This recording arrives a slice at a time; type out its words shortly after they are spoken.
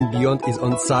and Beyond is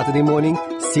on Saturday morning,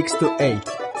 6 to 8.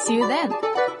 See you then.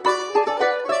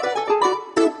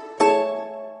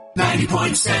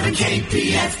 90.7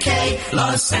 KPFK,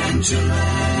 Los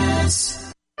Angeles.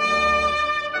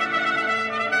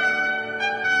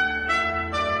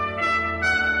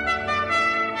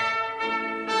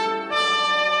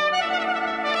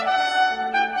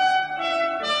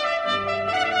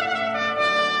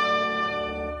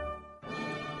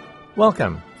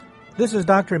 Welcome. This is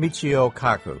Dr. Michio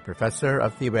Kaku, Professor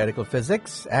of Theoretical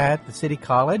Physics at the City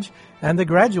College and the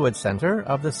Graduate Center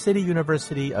of the City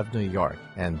University of New York.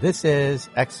 And this is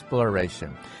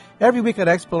Exploration. Every week at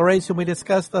Exploration, we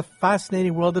discuss the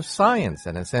fascinating world of science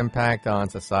and its impact on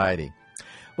society.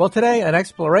 Well, today at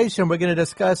Exploration, we're going to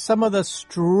discuss some of the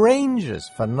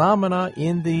strangest phenomena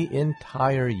in the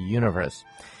entire universe.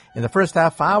 In the first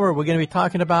half hour, we're going to be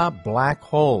talking about black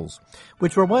holes,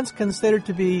 which were once considered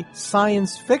to be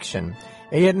science fiction,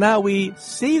 and yet now we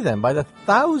see them by the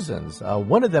thousands,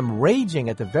 one of them raging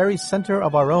at the very center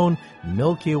of our own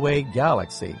Milky Way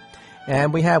galaxy.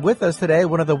 And we have with us today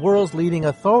one of the world's leading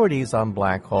authorities on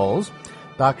black holes,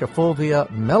 Dr.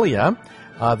 Fulvio Melia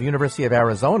of the University of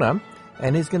Arizona,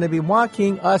 and he's going to be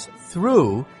walking us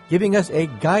through, giving us a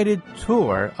guided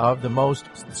tour of the most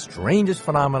strangest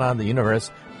phenomenon in the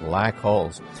universe, black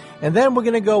holes. And then we're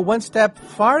going to go one step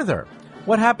farther.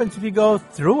 What happens if you go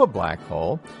through a black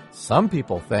hole? Some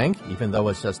people think, even though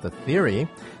it's just a theory,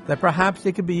 that perhaps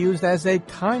it could be used as a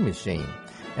time machine.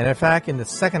 And in fact, in the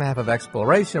second half of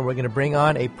Exploration, we're going to bring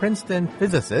on a Princeton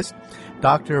physicist,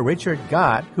 Dr. Richard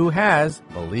Gott, who has,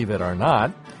 believe it or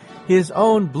not, his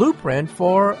own blueprint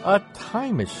for a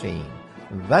time machine.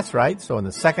 That's right. So in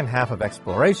the second half of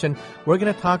Exploration, we're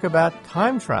going to talk about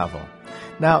time travel.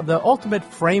 Now, the ultimate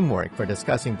framework for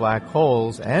discussing black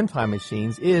holes and time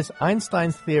machines is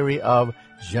Einstein's theory of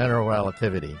general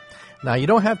relativity. Now, you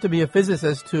don't have to be a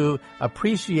physicist to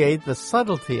appreciate the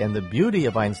subtlety and the beauty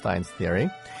of Einstein's theory.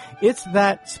 It's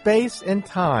that space and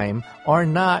time are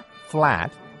not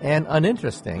flat and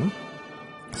uninteresting.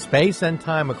 Space and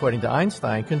time, according to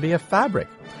Einstein, can be a fabric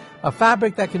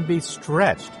that can be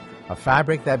stretched, a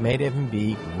fabric that may even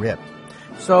be ripped.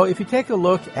 So if you take a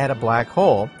look at a black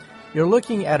hole, you're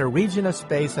looking at a region of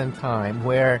space and time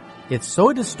where it's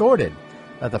so distorted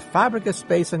that the fabric of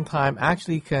space and time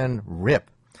actually can rip.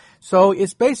 So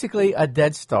it's basically a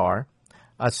dead star,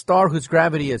 a star whose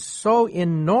gravity is so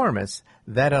enormous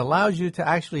that it allows you to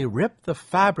actually rip the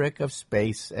fabric of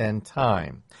space and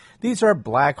time. These are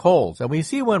black holes, and we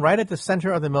see one right at the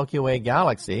center of the Milky Way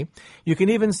galaxy. You can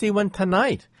even see one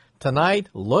tonight. Tonight,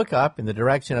 look up in the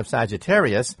direction of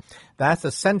Sagittarius. That's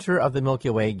the center of the Milky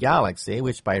Way galaxy,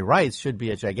 which by rights should be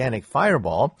a gigantic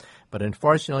fireball, but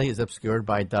unfortunately is obscured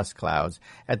by dust clouds.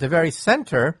 At the very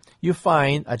center, you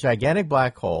find a gigantic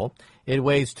black hole. It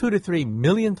weighs 2 to 3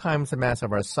 million times the mass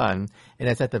of our sun, and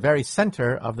it's at the very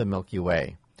center of the Milky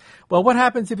Way. Well, what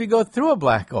happens if you go through a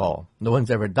black hole? No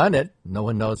one's ever done it. No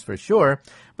one knows for sure.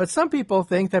 But some people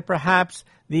think that perhaps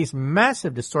these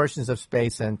massive distortions of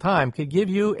space and time could give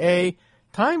you a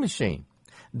time machine.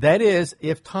 That is,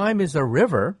 if time is a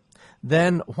river,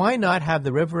 then why not have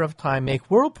the river of time make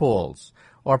whirlpools,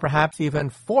 or perhaps even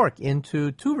fork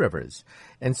into two rivers?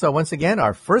 And so once again,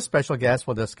 our first special guest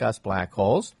will discuss black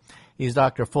holes. He's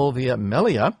Dr. Fulvio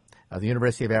Melia of the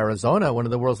University of Arizona, one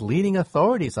of the world's leading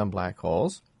authorities on black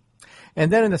holes. And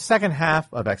then in the second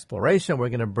half of Exploration, we're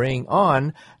going to bring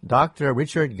on Dr.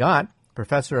 Richard Gott,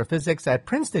 professor of physics at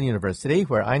Princeton University,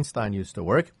 where Einstein used to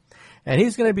work. And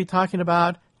he's going to be talking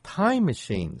about time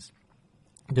machines.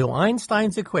 Do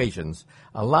Einstein's equations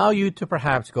allow you to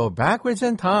perhaps go backwards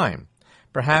in time,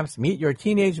 perhaps meet your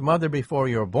teenage mother before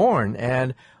you're born,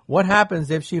 and what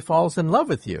happens if she falls in love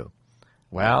with you?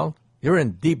 Well, you're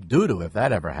in deep doo-doo if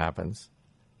that ever happens.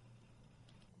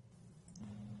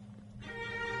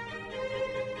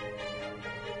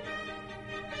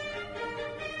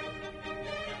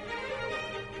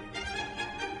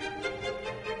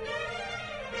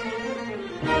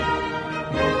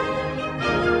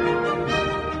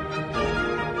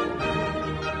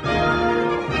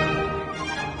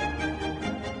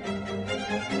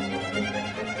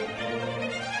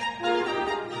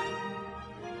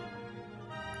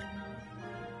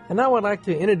 And now I'd like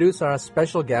to introduce our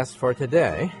special guest for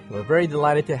today. We're very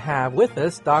delighted to have with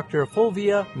us Dr.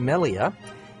 Fulvio Melia.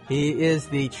 He is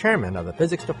the chairman of the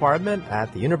physics department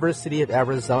at the University of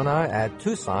Arizona at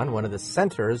Tucson, one of the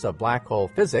centers of black hole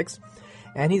physics.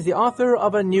 And he's the author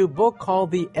of a new book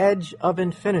called The Edge of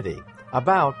Infinity,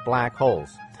 about black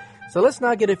holes. So let's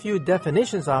now get a few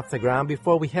definitions off the ground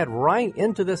before we head right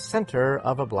into the center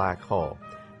of a black hole.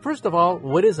 First of all,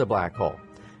 what is a black hole?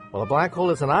 Well, a black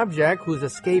hole is an object whose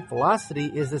escape velocity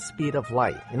is the speed of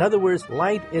light. In other words,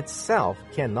 light itself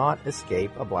cannot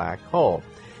escape a black hole.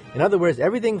 In other words,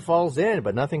 everything falls in,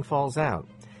 but nothing falls out.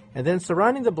 And then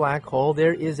surrounding the black hole,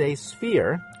 there is a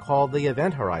sphere called the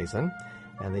event horizon.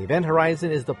 And the event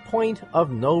horizon is the point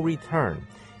of no return.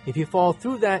 If you fall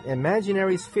through that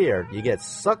imaginary sphere, you get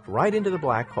sucked right into the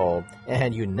black hole,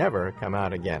 and you never come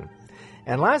out again.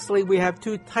 And lastly, we have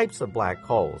two types of black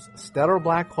holes. Stellar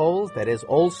black holes, that is,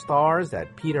 old stars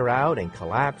that peter out and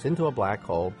collapse into a black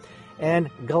hole, and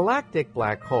galactic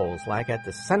black holes, like at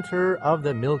the center of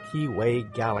the Milky Way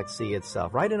galaxy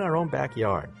itself, right in our own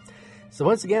backyard. So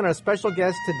once again, our special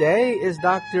guest today is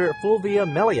Dr. Fulvia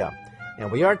Melia,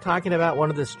 and we are talking about one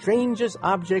of the strangest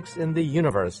objects in the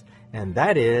universe, and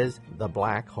that is the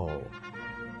black hole.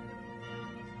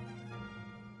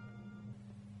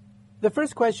 The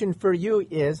first question for you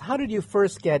is, how did you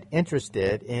first get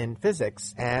interested in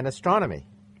physics and astronomy?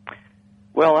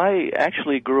 Well, I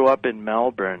actually grew up in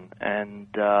Melbourne, and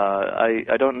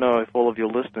I don't know if all of your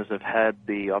listeners have had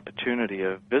the opportunity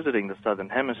of visiting the Southern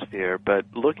Hemisphere, but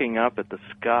looking up at the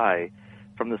sky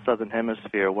from the Southern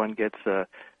Hemisphere, one gets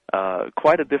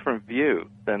quite a different view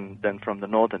than from the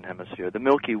Northern Hemisphere. The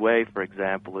Milky Way, for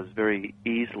example, is very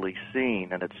easily seen,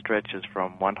 and it stretches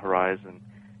from one horizon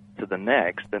to the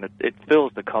next, and it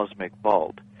fills the cosmic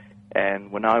vault.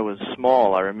 And when I was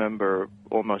small, I remember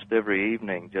almost every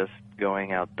evening just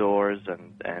going outdoors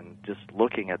and just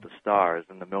looking at the stars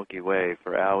in the Milky Way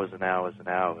for hours and hours and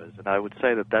hours. And I would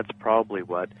say that that's probably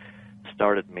what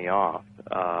started me off.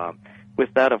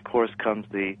 With that, of course, comes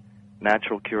the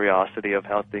natural curiosity of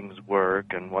how things work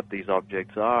and what these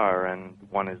objects are, and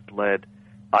one is led,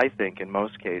 I think, in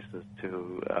most cases,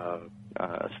 to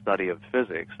a study of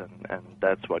physics, and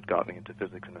that's what got me into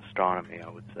physics and astronomy, I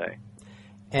would say.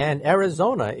 And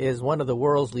Arizona is one of the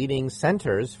world's leading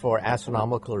centers for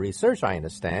astronomical research, I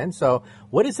understand. So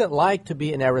what is it like to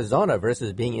be in Arizona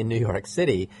versus being in New York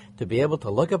City, to be able to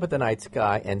look up at the night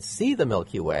sky and see the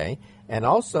Milky Way, and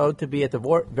also to be at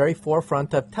the very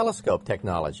forefront of telescope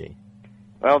technology?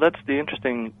 Well, that's the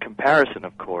interesting comparison,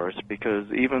 of course, because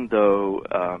even though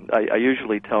I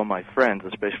usually tell my friends,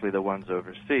 especially the ones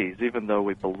overseas, even though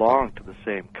we belong to the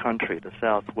same country, the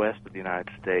southwest of the United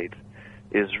States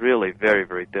is really very,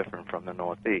 very different from the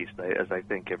northeast, as I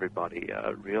think everybody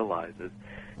realizes.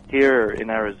 Here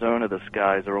in Arizona, the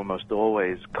skies are almost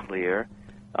always clear.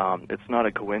 It's not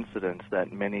a coincidence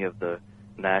that many of the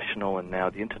national and now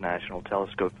the international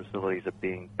telescope facilities are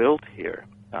being built here.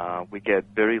 We get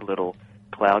very little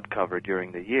cloud cover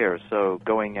during the year, so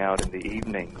going out in the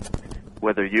evening,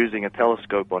 whether using a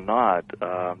telescope or not,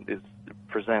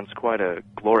 presents quite a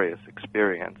glorious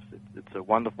experience. It's a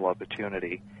wonderful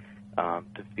opportunity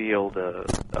to feel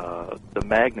the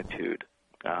magnitude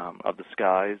of the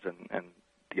skies and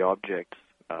the objects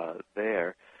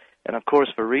there. And of course,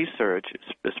 for research,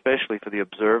 especially for the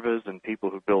observers and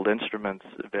people who build instruments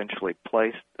eventually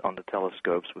placed on the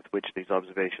telescopes with which these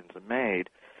observations are made,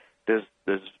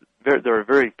 there are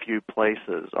very few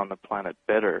places on the planet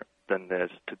better than this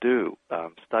to do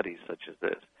studies such as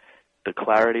this. The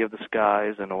clarity of the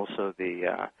skies and also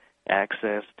the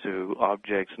access to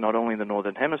objects not only in the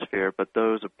Northern Hemisphere, but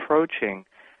those approaching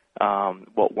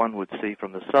what one would see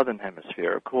from the Southern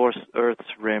Hemisphere. Of course,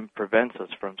 Earth's rim prevents us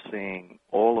from seeing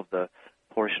all of the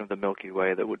portion of the Milky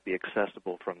Way that would be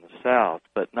accessible from the south,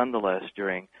 but nonetheless,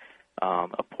 during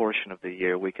a portion of the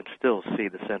year, we can still see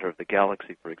the center of the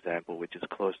galaxy, for example, which is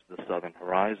close to the southern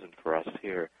horizon for us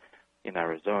here in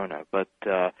Arizona. But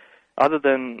other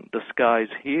than the skies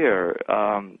here,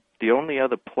 the only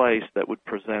other place that would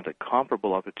present a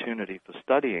comparable opportunity for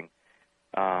studying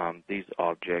these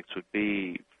objects would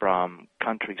be from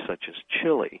countries such as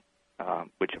Chile,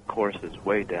 which of course is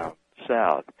way down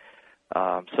south.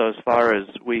 So as far as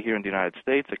we here in the United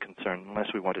States are concerned, unless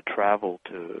we want to travel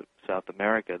to South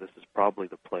America, this is probably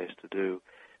the place to do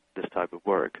this type of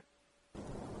work.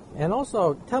 And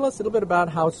also, tell us a little bit about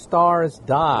how stars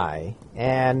die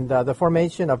and the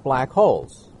formation of black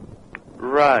holes.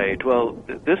 Right. Well,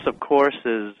 this, of course,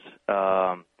 is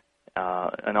an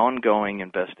ongoing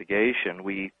investigation.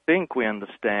 We think we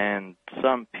understand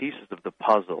some pieces of the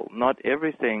puzzle. Not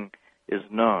everything is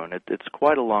known. It's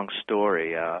quite a long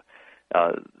story.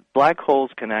 Black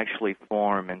holes can actually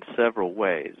form in several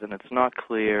ways, and it's not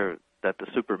clear that the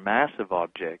supermassive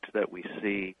objects that we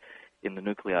see in the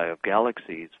nuclei of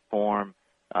galaxies form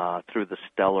through the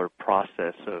stellar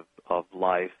process of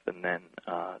life and then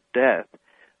death.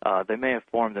 They may have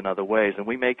formed in other ways, and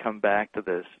we may come back to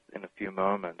this in a few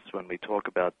moments when we talk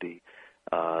about the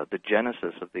the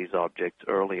genesis of these objects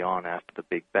early on after the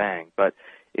Big Bang. But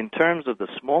in terms of the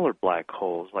smaller black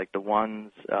holes, like the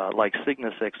ones like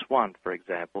Cygnus X1, for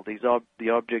example, the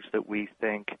objects that we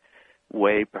think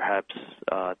weigh perhaps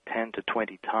 10 to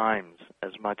 20 times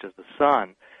as much as the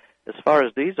Sun, as far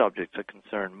as these objects are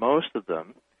concerned, most of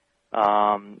them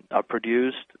are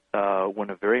produced when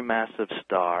a very massive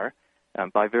star,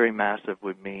 and by very massive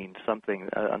we mean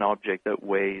an object that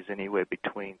weighs anywhere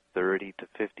between 30 to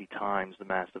 50 times the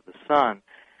mass of the Sun,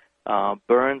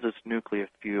 burns its nuclear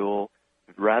fuel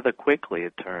rather quickly,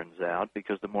 it turns out,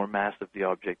 because the more massive the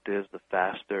object is, the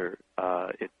faster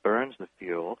it burns the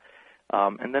fuel,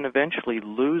 and then eventually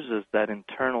loses that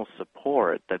internal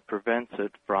support that prevents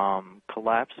it from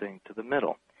collapsing to the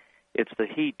middle. It's the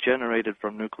heat generated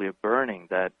from nuclear burning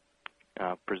that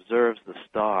preserves the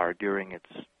star during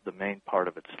the main part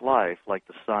of its life, like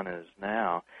the Sun is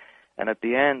now. And at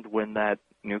the end, when that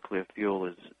nuclear fuel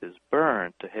is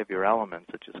burned to heavier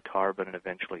elements such as carbon and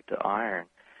eventually to iron,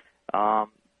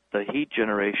 the heat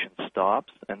generation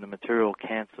stops and the material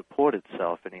can't support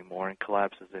itself anymore and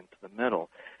collapses into the middle,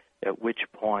 at which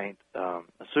point a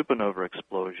supernova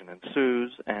explosion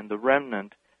ensues, and the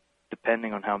remnant,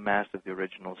 depending on how massive the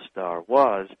original star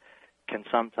was, can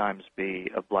sometimes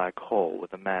be a black hole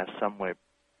with a mass somewhere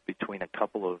between a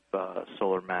couple of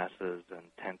solar masses and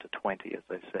 10 to 20, as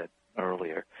I said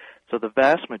earlier. So the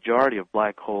vast majority of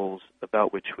black holes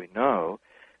about which we know,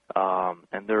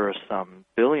 and there are some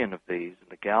billion of these in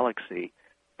the galaxy,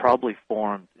 probably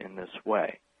formed in this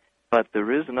way. But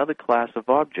there is another class of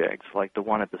objects, like the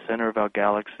one at the center of our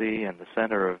galaxy and the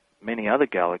center of many other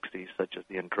galaxies, such as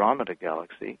the Andromeda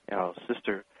galaxy, our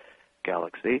sister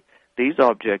galaxy. These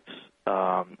objects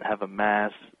have a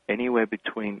mass anywhere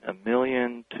between 1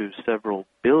 million to several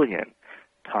billion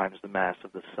times the mass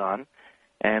of the Sun.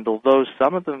 And although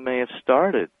some of them may have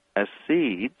started as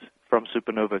seeds from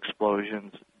supernova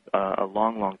explosions a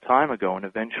long, long time ago and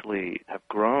eventually have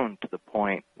grown to the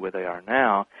point where they are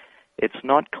now, it's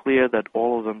not clear that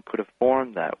all of them could have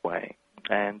formed that way.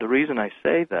 And the reason I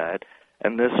say that,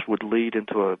 and this would lead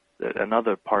into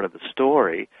another part of the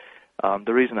story,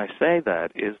 the reason I say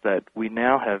that is that we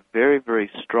now have very, very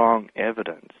strong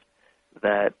evidence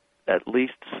that at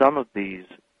least some of these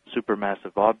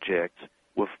supermassive objects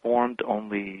were formed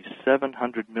only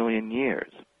 700 million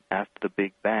years after the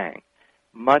Big Bang,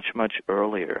 much, much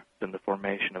earlier than the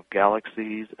formation of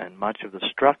galaxies and much of the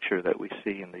structure that we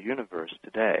see in the universe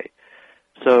today.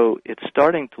 So it's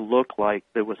starting to look like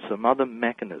there was some other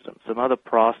mechanism, some other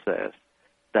process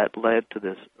that led to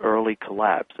this early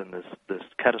collapse and this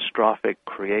catastrophic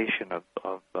creation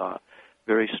of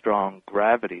very strong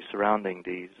gravity surrounding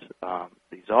these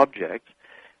objects,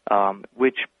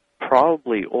 which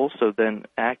probably also then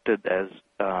acted as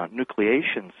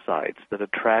nucleation sites that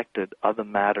attracted other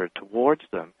matter towards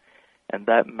them, and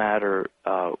that matter,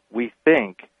 we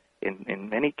think, in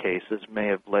many cases, may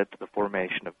have led to the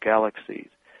formation of galaxies.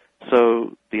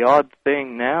 So the odd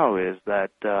thing now is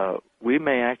that we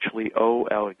may actually owe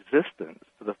our existence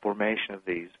to the formation of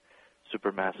these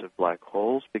supermassive black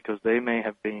holes, because they may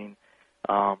have been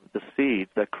the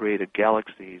seeds that created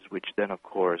galaxies, which then, of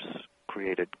course,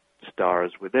 created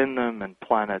stars within them and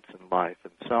planets and life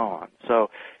and so on. So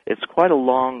it's quite a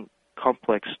long,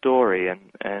 complex story,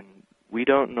 and we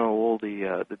don't know all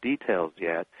the details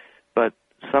yet, but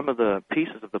some of the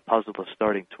pieces of the puzzle are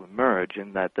starting to emerge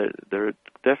in that there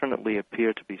definitely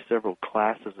appear to be several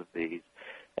classes of these,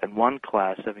 and one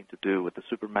class having to do with the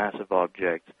supermassive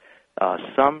objects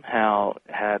somehow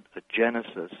had a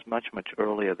genesis much, much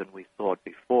earlier than we thought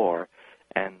before,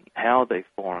 and how they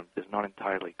formed is not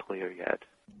entirely clear yet.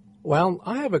 Well,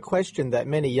 I have a question that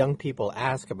many young people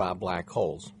ask about black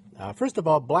holes. First of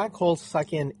all, black holes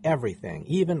suck in everything.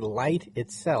 Even light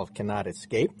itself cannot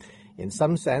escape. In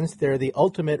some sense, they're the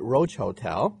ultimate roach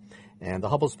hotel, and the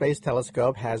Hubble Space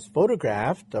Telescope has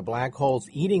photographed the black holes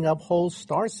eating up whole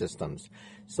star systems.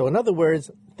 So in other words,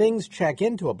 things check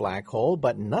into a black hole,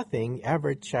 but nothing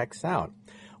ever checks out.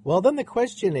 Well, then the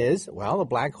question is, well, a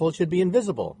black hole should be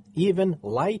invisible. Even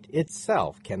light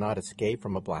itself cannot escape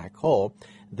from a black hole.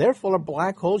 Therefore, a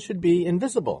black hole should be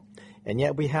invisible. And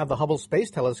yet we have the Hubble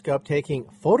Space Telescope taking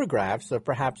photographs of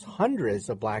perhaps hundreds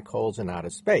of black holes in outer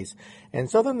space. And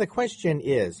so then the question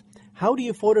is, how do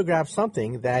you photograph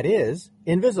something that is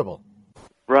invisible?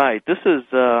 Right. This is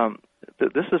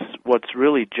what's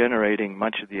really generating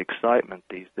much of the excitement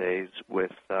these days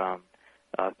with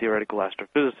theoretical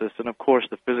astrophysicists and, of course,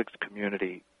 the physics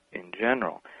community in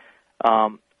general.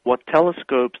 What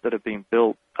telescopes that have been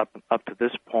built up to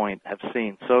this point have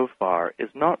seen so far is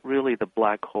not really the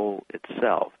black hole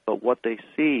itself, but what they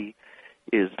see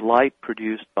is light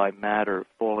produced by matter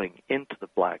falling into the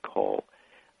black hole.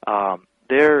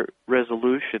 Their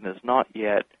resolution is not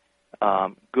yet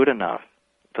good enough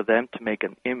for them to make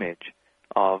an image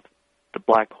of the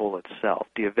black hole itself,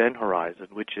 the event horizon,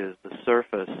 which is the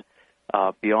surface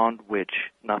beyond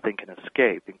which nothing can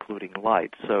escape, including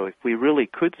light. So if we really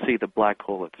could see the black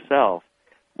hole itself,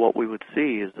 what we would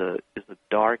see is a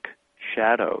dark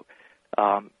shadow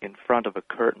in front of a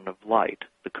curtain of light.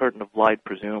 The curtain of light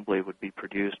presumably would be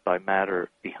produced by matter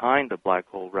behind the black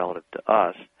hole relative to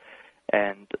us,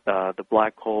 and the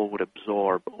black hole would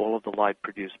absorb all of the light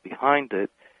produced behind it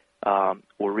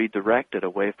or redirect it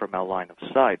away from our line of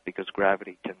sight, because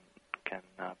gravity can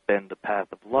bend the path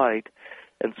of light,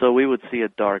 and so we would see a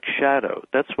dark shadow.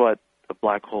 That's what a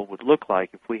black hole would look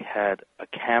like if we had a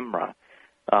camera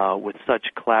with such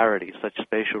clarity, such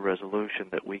spatial resolution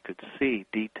that we could see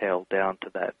detail down to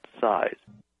that size.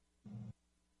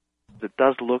 It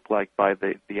does look like by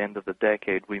the end of the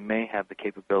decade we may have the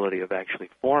capability of actually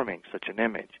forming such an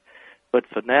image. But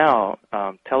for now,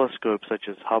 telescopes such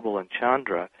as Hubble and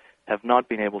Chandra have not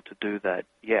been able to do that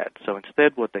yet. So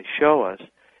instead what they show us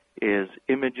is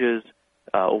images,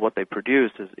 or what they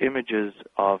produce is images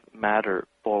of matter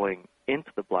falling into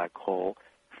the black hole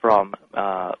from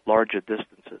larger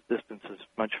distances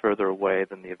much further away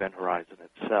than the event horizon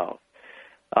itself.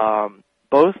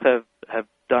 Both have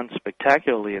done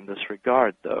spectacularly in this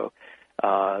regard, though.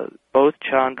 Both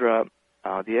Chandra,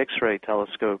 the X-ray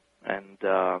telescope, and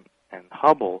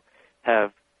Hubble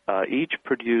have each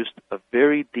produced a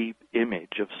very deep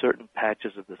image of certain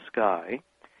patches of the sky.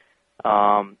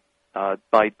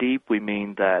 By deep, we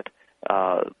mean that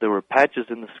there were patches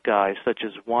in the sky, such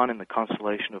as one in the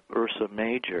constellation of Ursa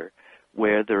Major,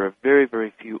 where there are very,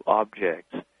 very few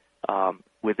objects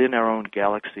within our own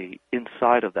galaxy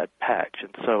inside of that patch,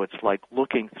 and so it's like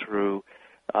looking through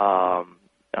a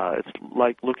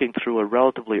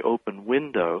relatively open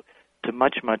window to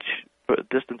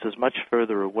distances much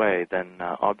further away than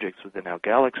objects within our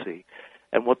galaxy.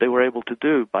 And what they were able to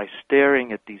do by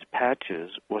staring at these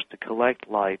patches was to collect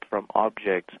light from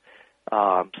objects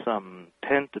some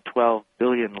 10 to 12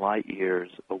 billion light years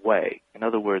away. In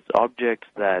other words, objects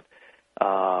that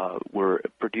were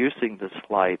producing this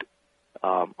light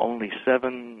only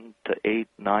 7 to 8,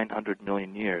 900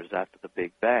 million years after the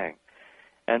Big Bang.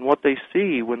 And what they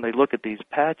see when they look at these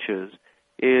patches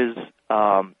is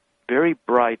very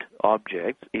bright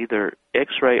objects, either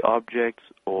X-ray objects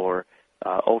or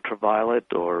ultraviolet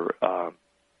or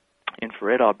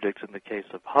infrared objects in the case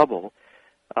of Hubble,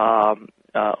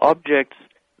 objects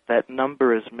that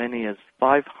number as many as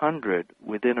 500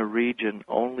 within a region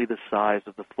only the size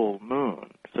of the full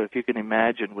moon. So if you can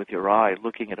imagine with your eye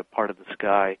looking at a part of the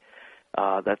sky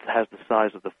that has the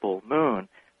size of the full moon,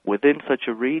 within such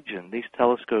a region, these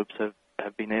telescopes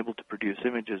have been able to produce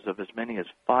images of as many as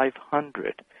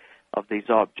 500 of these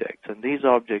objects. And these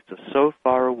objects are so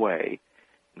far away,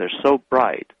 they're so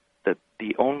bright, that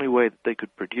the only way that they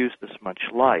could produce this much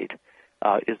light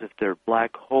is if they're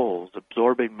black holes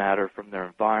absorbing matter from their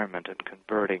environment and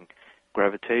converting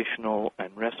gravitational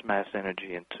and rest mass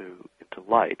energy into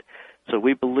light. So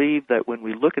we believe that when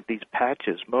we look at these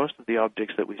patches, most of the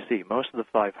objects that we see, most of the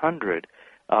 500,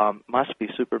 must be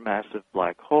supermassive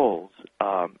black holes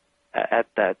at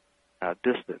that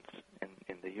distance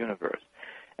in the universe.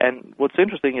 And what's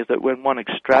interesting is that when one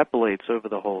extrapolates over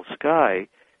the whole sky,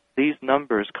 these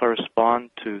numbers correspond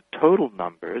to total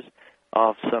numbers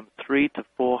of some 300 to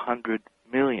 400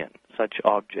 million such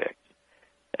objects.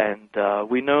 And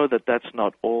we know that that's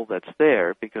not all that's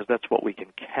there, because that's what we can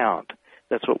count,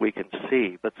 that's what we can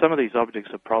see. But some of these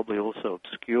objects are probably also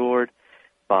obscured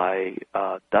by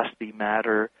dusty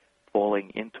matter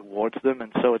falling in towards them,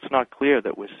 and so it's not clear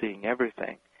that we're seeing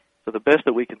everything. So the best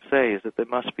that we can say is that there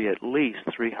must be at least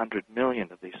 300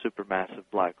 million of these supermassive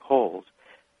black holes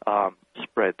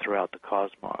spread throughout the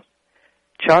cosmos.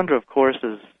 Chandra, of course,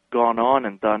 has gone on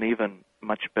and done even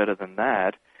much better than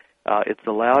that. It's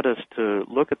allowed us to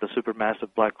look at the supermassive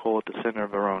black hole at the center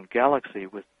of our own galaxy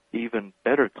with even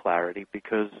better clarity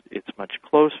because it's much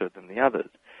closer than the others.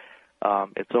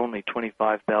 It's only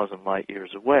 25,000 light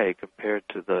years away compared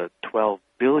to the 12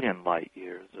 billion light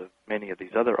years of many of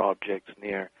these other objects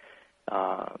near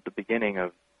the beginning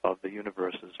of the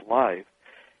universe's life.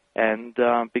 And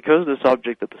because this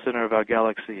object at the center of our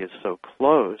galaxy is so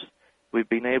close, we've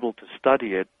been able to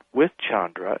study it with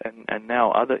Chandra and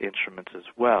now other instruments as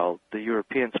well. The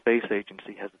European Space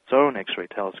Agency has its own X-ray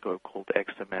telescope called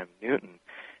XMM Newton,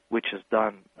 which has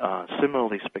done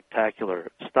similarly spectacular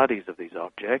studies of these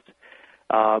objects.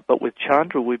 But with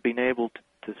Chandra, we've been able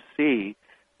to see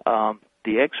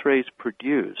the X-rays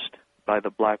produced by the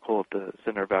black hole at the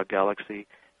center of our galaxy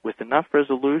with enough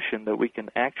resolution that we can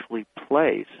actually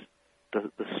place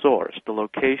the source, the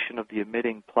location of the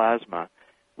emitting plasma,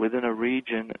 within a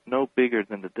region no bigger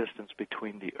than the distance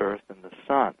between the Earth and the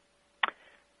Sun.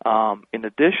 In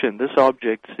addition, this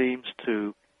object seems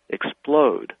to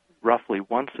explode roughly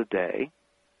once a day,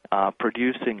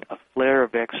 producing a flare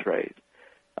of X-rays.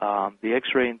 The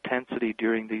X-ray intensity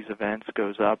during these events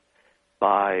goes up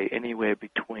by anywhere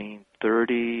between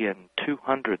 30 and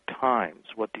 200 times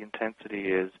what the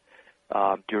intensity is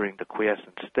during the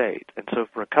quiescent state. And so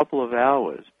for a couple of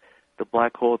hours, the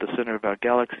black hole at the center of our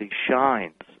galaxy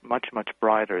shines much, much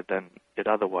brighter than it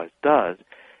otherwise does.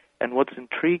 And what's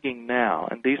intriguing now,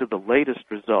 and these are the latest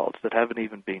results that haven't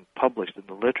even been published in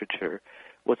the literature,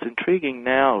 what's intriguing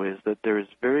now is that there is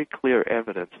very clear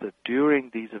evidence that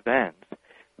during these events,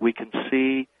 we can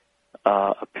see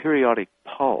a periodic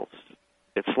pulse.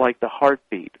 It's like the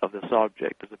heartbeat of this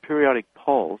object. There's a periodic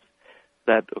pulse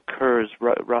that occurs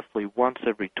roughly once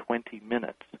every 20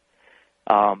 minutes.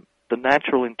 The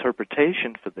natural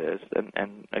interpretation for this,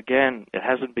 and again, it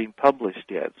hasn't been published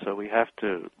yet, so we have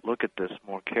to look at this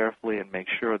more carefully and make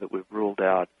sure that we've ruled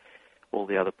out all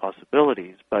the other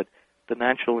possibilities. But the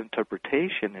natural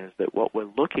interpretation is that what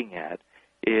we're looking at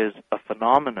is a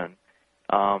phenomenon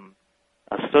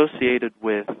associated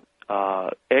with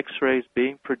X-rays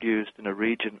being produced in a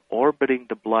region orbiting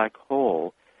the black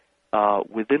hole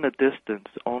within a distance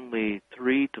only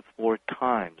 3 to 4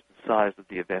 times the size of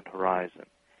the event horizon.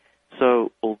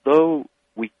 So although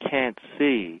we can't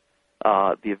see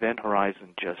the event horizon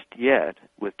just yet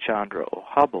with Chandra or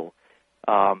Hubble,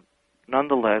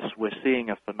 nonetheless, we're seeing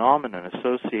a phenomenon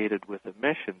associated with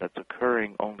emission that's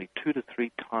occurring only 2 to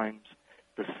 3 times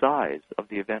the size of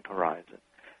the event horizon.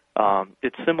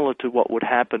 It's similar to what would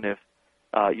happen if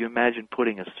you imagine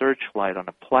putting a searchlight on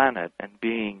a planet and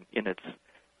being in its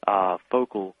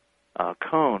focal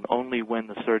cone only when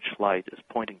the searchlight is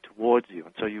pointing towards you.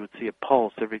 And so you would see a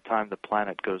pulse every time the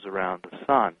planet goes around the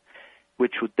sun,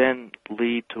 which would then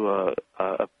lead to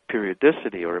a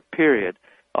periodicity or a period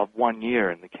of 1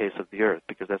 year in the case of the Earth,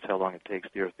 because that's how long it takes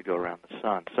the Earth to go around the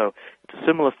sun. So it's a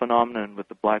similar phenomenon with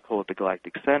the black hole at the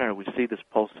galactic center. We see this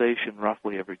pulsation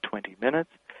roughly every 20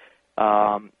 minutes,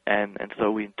 and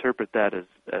so we interpret that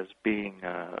as being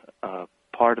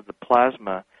part of the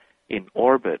plasma in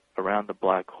orbit around the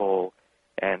black hole,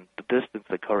 and the distance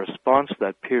that corresponds to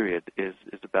that period is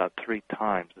about 3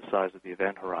 times the size of the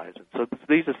event horizon. So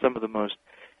these are some of the most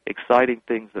exciting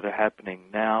things that are happening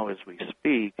now as we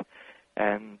speak,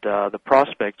 and the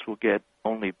prospects will get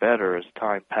only better as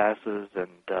time passes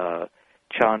and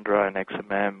Chandra and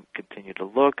XMM continue to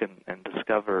look and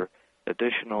discover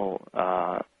additional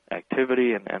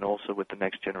activity, and also with the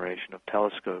next generation of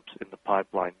telescopes in the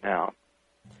pipeline now.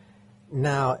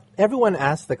 Now, everyone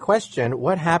asks the question,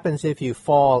 what happens if you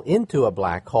fall into a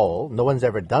black hole? No one's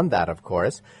ever done that, of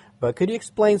course. But could you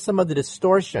explain some of the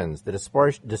distortions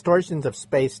of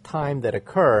space-time that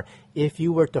occur if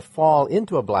you were to fall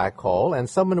into a black hole and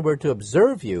someone were to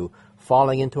observe you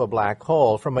falling into a black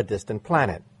hole from a distant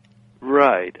planet?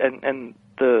 Right. And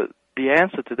the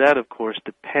answer to that, of course,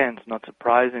 depends, not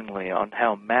surprisingly, on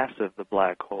how massive the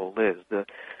black hole is.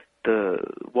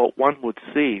 What one would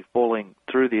see falling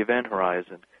through the event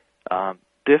horizon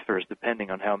differs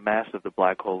depending on how massive the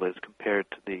black hole is compared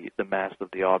to the mass of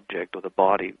the object or the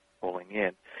body falling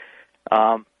in.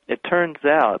 It turns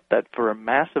out that for a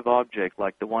massive object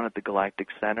like the one at the galactic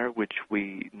center, which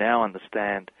we now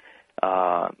understand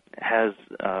has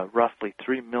roughly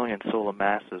 3 million solar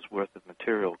masses worth of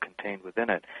material contained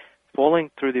within it, falling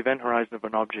through the event horizon of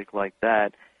an object like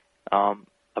that,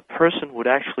 a person would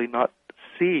actually not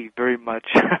see very much,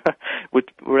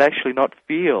 would actually not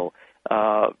feel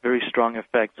very strong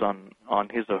effects on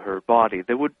his or her body.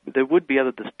 There would be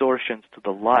other distortions to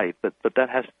the light, but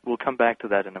we'll come back to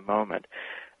that in a moment.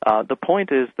 The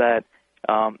point is that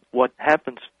what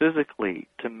happens physically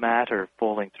to matter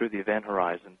falling through the event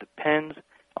horizon depends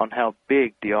on how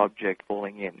big the object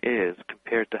falling in is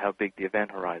compared to how big the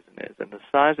event horizon is. And the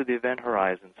size of the event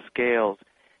horizon scales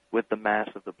with the mass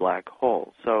of the black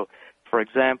hole. So, for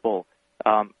example,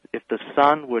 if the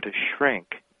sun were to shrink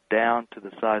down to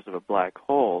the size of a black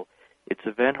hole, its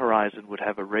event horizon would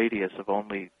have a radius of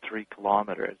only 3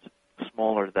 kilometers,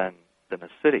 smaller than a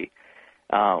city.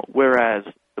 Whereas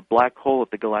the black hole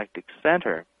at the galactic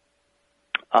center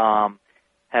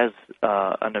has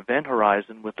an event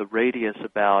horizon with a radius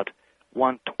about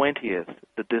 1/20th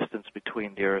the distance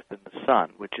between the Earth and the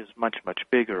Sun, which is much, much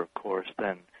bigger, of course,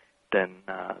 than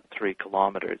 3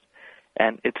 kilometers.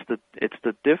 And it's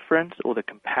the difference or the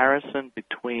comparison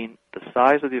between the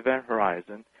size of the event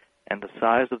horizon and the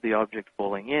size of the object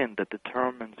falling in that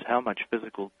determines how much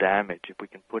physical damage, if we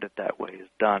can put it that way, is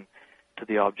done to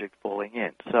the object falling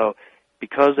in. So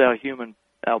because our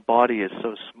body is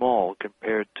so small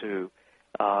compared to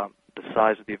the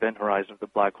size of the event horizon of the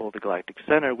black hole, the galactic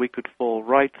center, we could fall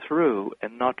right through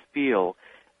and not feel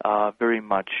very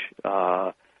much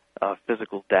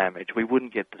physical damage. We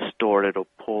wouldn't get distorted or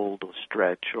pulled or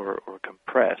stretched or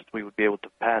compressed. We would be able to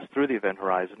pass through the event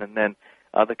horizon, and then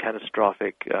other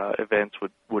catastrophic events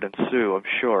would ensue, I'm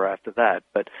sure, after that.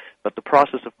 But the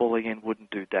process of falling in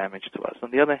wouldn't do damage to us.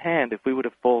 On the other hand, if we were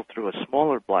to fall through a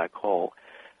smaller black hole,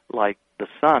 like the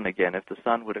sun, again, if the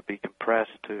sun were to be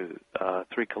compressed to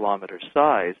 3-kilometer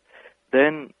size,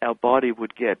 then our body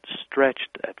would get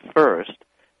stretched at first,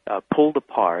 pulled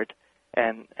apart,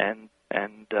 and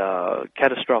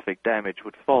catastrophic damage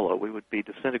would follow. We would be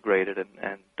disintegrated,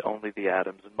 and only the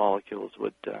atoms and molecules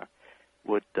would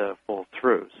fall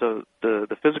through. So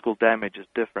the physical damage is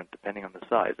different depending on the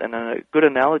size. And a good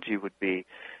analogy would be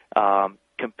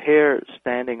compare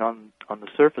standing on the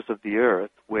surface of the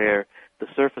Earth, where the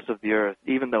surface of the Earth,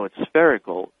 even though it's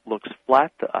spherical, looks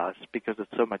flat to us because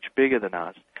it's so much bigger than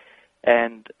us,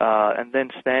 and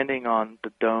then standing on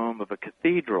the dome of a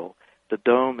cathedral. The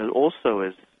dome also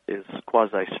is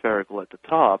quasi-spherical at the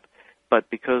top, but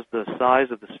because the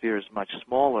size of the sphere is much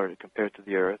smaller compared to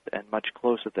the Earth and much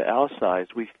closer to our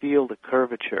size, we feel the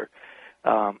curvature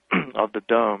of the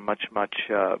dome much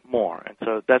more. And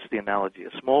so that's the analogy.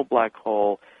 A small black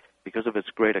hole, because of its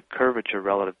greater curvature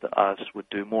relative to us, would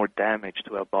do more damage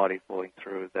to our body falling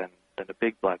through than a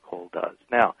big black hole does.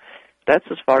 Now, that's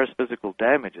as far as physical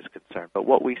damage is concerned. But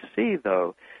what we see,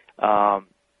 though,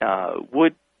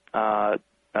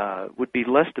 would be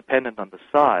less dependent on the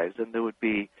size, and there would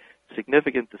be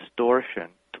significant distortion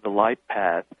to the light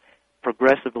path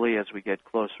progressively as we get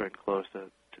closer and closer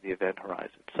to the event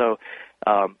horizon. So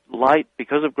light,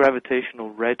 because of gravitational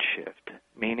redshift,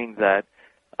 meaning that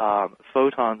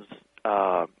photons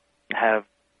have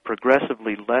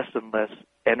progressively less and less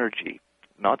energy,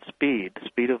 not speed. The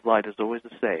speed of light is always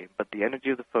the same, but the energy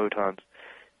of the photons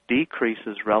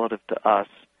decreases relative to us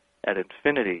at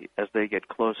infinity as they get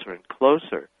closer and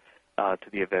closer to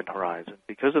the event horizon.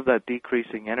 Because of that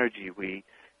decreasing energy, we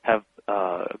have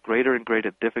greater and greater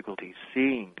difficulty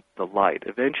seeing the light.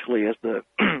 Eventually, as the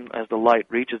light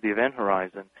reaches the event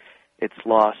horizon, it's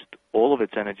lost all of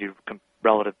its energy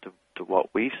relative to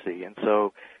what we see, and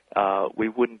so we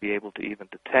wouldn't be able to even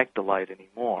detect the light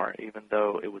anymore, even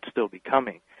though it would still be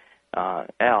coming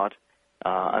out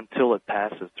until it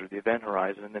passes through the event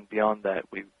horizon, and then beyond that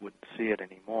we wouldn't see it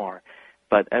anymore.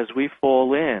 But as we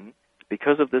fall in,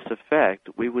 because of this effect,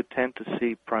 we would tend to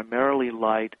see primarily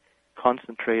light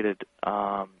concentrated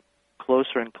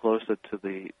closer and closer to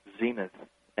the zenith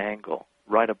angle,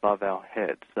 right above our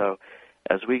head. So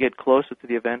as we get closer to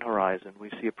the event horizon, we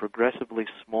see a progressively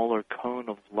smaller cone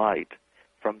of light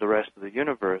from the rest of the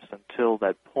universe until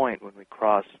that point when we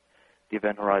cross the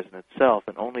event horizon itself,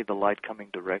 and only the light coming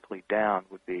directly down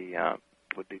would be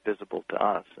visible to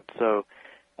us. And so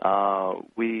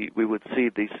we would see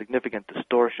these significant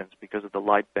distortions because of the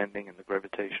light bending and the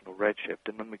gravitational redshift.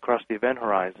 And when we cross the event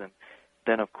horizon,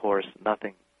 then of course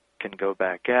nothing can go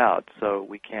back out, so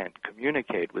we can't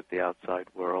communicate with the outside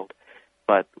world.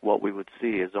 But what we would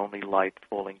see is only light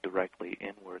falling directly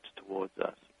inwards towards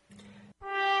us.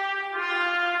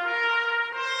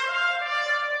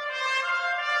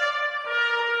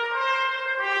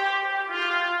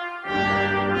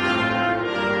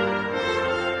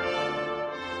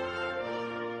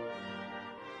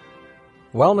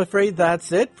 Well, I'm afraid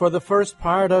that's it for the first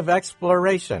part of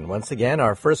Exploration. Once again,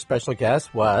 our first special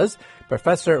guest was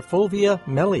Professor Fulvia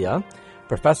Melia,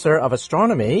 Professor of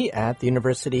Astronomy at the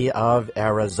University of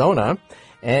Arizona.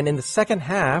 And in the second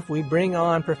half, we bring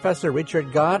on Professor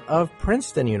Richard Gott of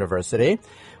Princeton University,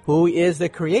 who is the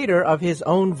creator of his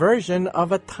own version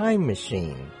of a time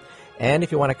machine. And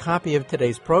if you want a copy of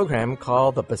today's program,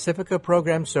 call the Pacifica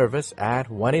Program Service at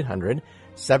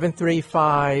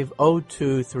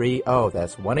 1-800-735-0230.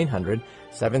 That's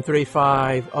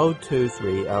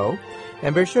 1-800-735-0230.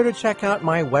 And be sure to check out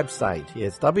my website.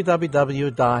 It's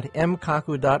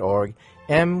www.mkaku.org,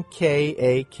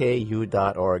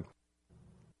 mkaku.org.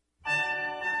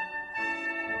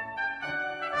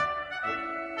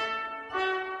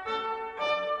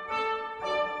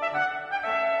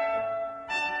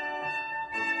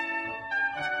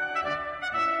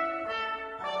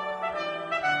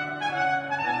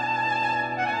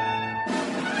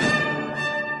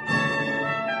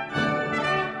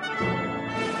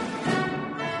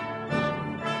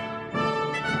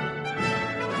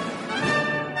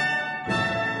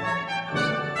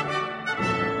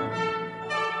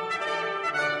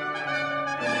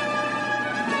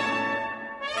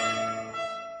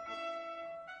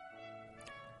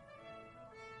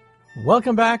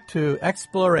 Welcome back to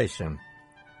Exploration.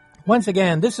 Once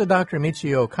again, this is Dr.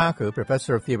 Michio Kaku,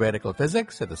 Professor of Theoretical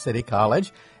Physics at the City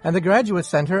College and the Graduate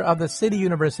Center of the City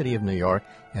University of New York,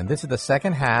 and this is the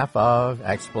second half of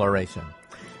Exploration.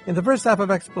 In the first half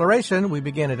of Exploration, we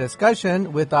begin a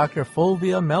discussion with Dr.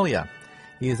 Fulvio Melia.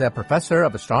 He is a professor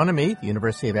of astronomy at the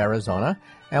University of Arizona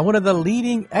and one of the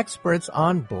leading experts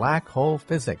on black hole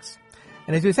physics.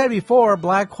 And as we said before,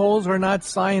 black holes are not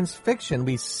science fiction.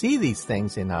 We see these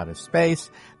things in outer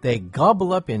space. They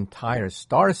gobble up entire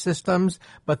star systems,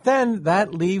 but then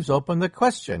that leaves open the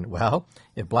question, well,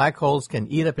 if black holes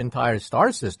can eat up entire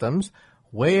star systems,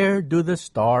 where do the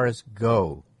stars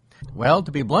go? Well,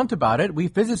 to be blunt about it, we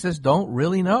physicists don't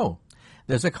really know.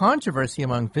 There's a controversy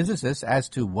among physicists as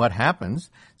to what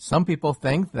happens. Some people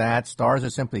think that stars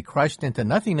are simply crushed into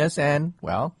nothingness and,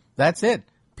 well, that's it.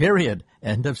 Period.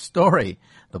 End of story.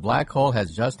 The black hole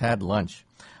has just had lunch.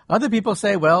 Other people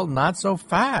say, well, not so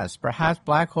fast. Perhaps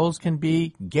black holes can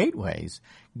be gateways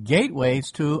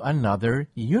to another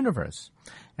universe.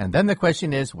 And then the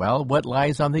question is, well, what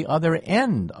lies on the other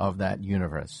end of that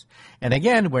universe? And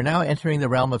again, we're now entering the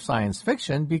realm of science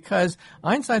fiction because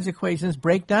Einstein's equations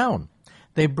break down.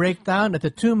 They break down at the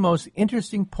two most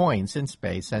interesting points in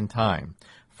space and time.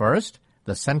 First,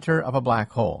 the center of a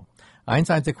black hole.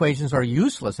 Einstein's equations are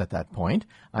useless at that point.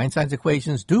 Einstein's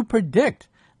equations do predict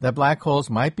that black holes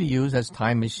might be used as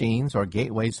time machines or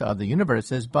gateways to other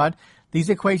universes, but these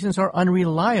equations are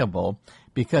unreliable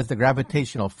because the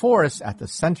gravitational force at the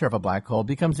center of a black hole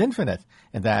becomes infinite,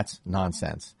 and that's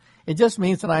nonsense. It just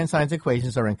means that Einstein's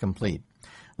equations are incomplete.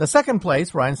 The second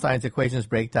place where Einstein's equations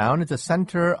break down is the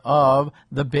center of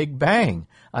the Big Bang.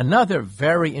 Another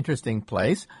very interesting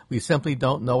place. We simply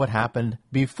don't know what happened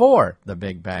before the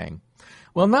Big Bang.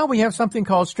 Well, now we have something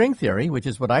called string theory, which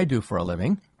is what I do for a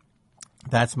living.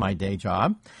 That's my day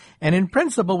job. And in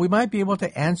principle, we might be able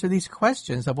to answer these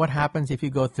questions of what happens if you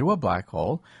go through a black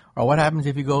hole or what happens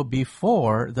if you go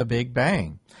before the Big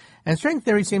Bang. And string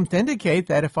theory seems to indicate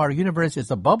that if our universe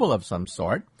is a bubble of some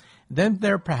sort, then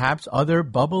there are perhaps other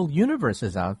bubble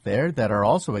universes out there that are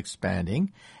also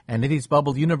expanding. And if these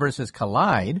bubble universes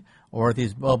collide, or if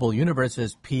these bubble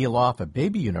universes peel off a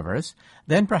baby universe,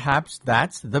 then perhaps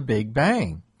that's the Big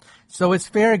Bang. So it's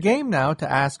fair game now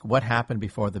to ask what happened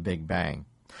before the Big Bang.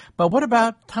 But what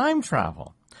about time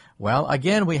travel? Well,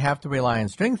 again, we have to rely on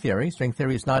string theory. String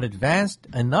theory is not advanced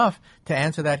enough to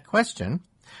answer that question.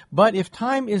 But if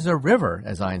time is a river,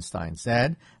 as Einstein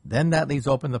said, then that leaves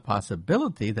open the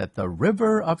possibility that the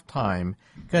river of time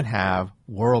could have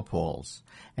whirlpools.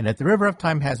 And if the river of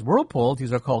time has whirlpools,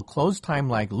 these are called closed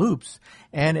time-like loops,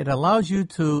 and it allows you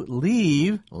to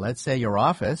leave, let's say, your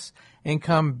office, and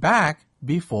come back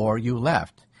before you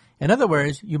left. In other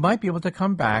words, you might be able to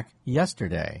come back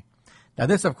yesterday. Now,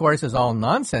 this, of course, is all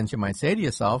nonsense, you might say to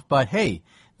yourself, but hey,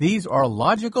 these are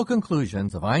logical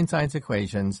conclusions of Einstein's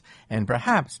equations and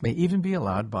perhaps may even be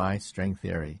allowed by string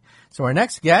theory. So our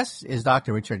next guest is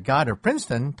Dr. Richard Gott of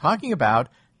Princeton talking about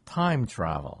time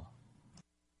travel.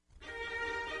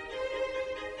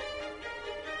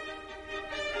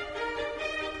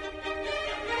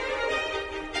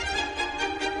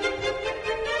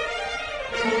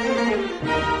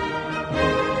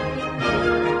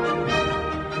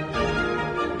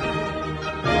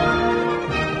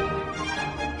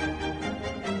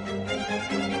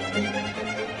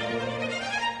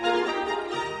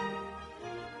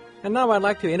 And now I'd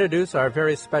like to introduce our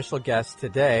very special guest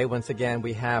today. Once again,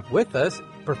 we have with us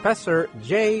Professor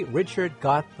J. Richard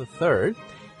Gott III.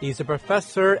 He's a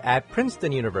professor at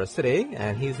Princeton University,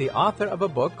 and he's the author of a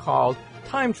book called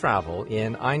Time Travel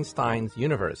in Einstein's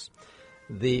Universe,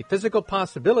 The Physical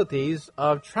Possibilities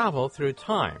of Travel Through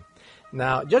Time.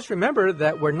 Now, just remember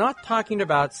that we're not talking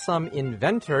about some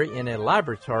inventor in a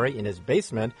laboratory in his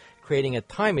basement creating a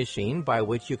time machine by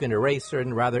which you can erase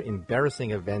certain rather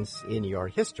embarrassing events in your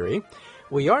history.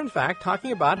 We are, in fact,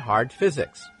 talking about hard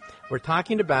physics. We're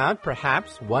talking about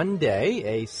perhaps one day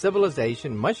a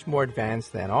civilization much more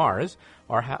advanced than ours,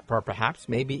 or perhaps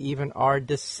maybe even our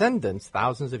descendants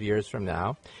thousands of years from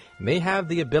now, may have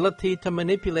the ability to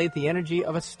manipulate the energy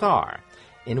of a star,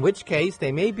 in which case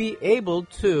they may be able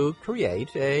to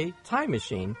create a time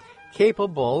machine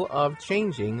capable of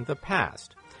changing the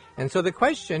past. And so the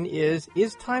question is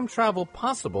time travel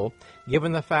possible,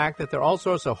 given the fact that there are all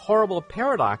sorts of horrible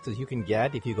paradoxes you can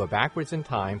get if you go backwards in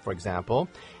time, for example,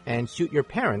 and shoot your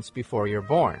parents before you're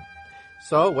born?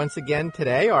 So once again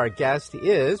today, our guest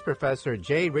is Professor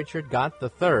J. Richard Gott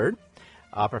III,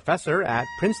 a professor at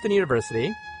Princeton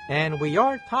University, and we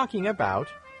are talking about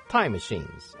time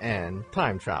machines and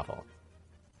time travel.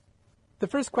 The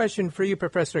first question for you,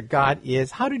 Professor Gott, is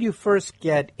how did you first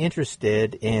get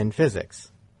interested in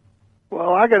physics?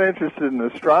 Well, I got interested in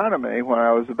astronomy when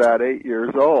I was about 8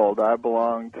 years old. I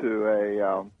belonged to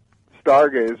a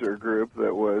stargazer group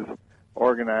that was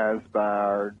organized by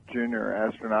our Junior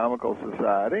Astronomical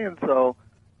Society, and so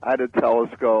I had a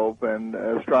telescope, and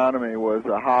astronomy was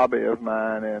a hobby of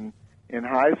mine in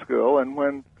high school. And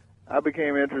when I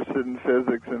became interested in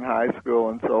physics in high school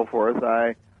and so forth,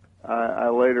 I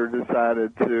later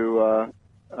decided to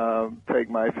take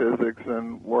my physics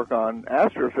and work on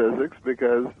astrophysics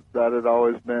because that had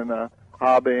always been a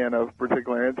hobby and of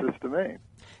particular interest to me.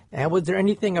 And was there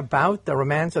anything about the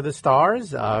romance of the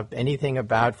stars, anything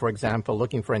about, for example,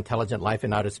 looking for intelligent life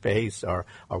in outer space or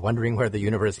wondering where the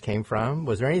universe came from?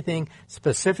 Was there anything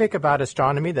specific about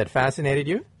astronomy that fascinated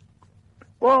you?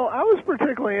 Well, I was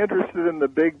particularly interested in the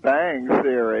Big Bang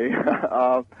theory.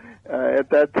 At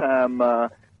that time,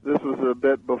 this was a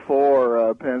bit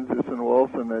before Penzias and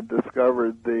Wilson had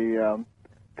discovered the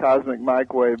cosmic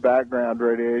microwave background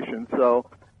radiation. So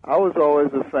I was always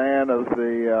a fan of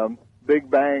the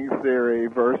Big Bang theory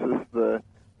versus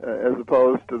as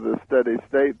opposed to the steady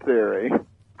state theory.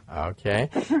 Okay.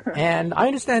 And I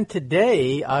understand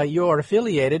today you're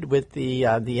affiliated with the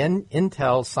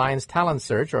Intel Science Talent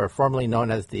Search, or formerly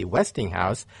known as the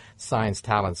Westinghouse Science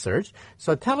Talent Search.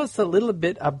 So tell us a little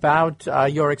bit about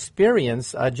your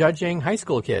experience judging high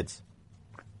school kids.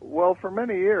 Well, for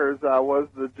many years I was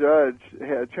the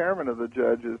chairman of the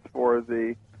judges for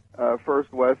the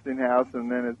first Westinghouse, and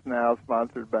then it's now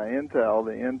sponsored by Intel,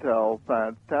 the Intel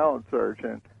Science Talent Search.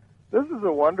 And this is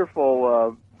a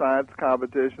wonderful science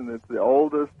competition. It's the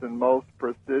oldest and most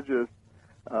prestigious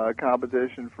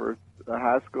competition for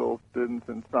high school students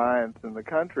in science in the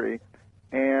country.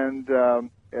 And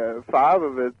 5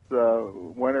 of its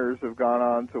winners have gone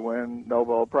on to win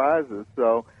Nobel Prizes.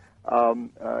 So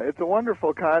it's a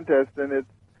wonderful contest, and it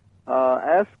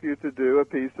asks you to do a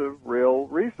piece of real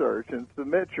research and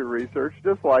submit your research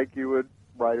just like you would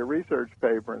write a research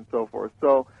paper and so forth.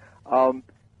 So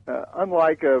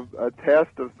unlike a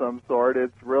test of some sort,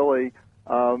 it's really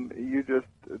you just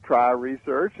try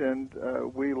research, and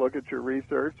we look at your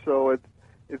research. So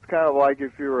it's kind of like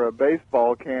if you were a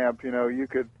baseball camp, you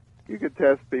could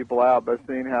test people out by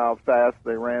seeing how fast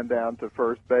they ran down to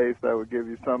first base. That would give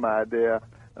you some idea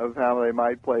of how they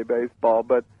might play baseball.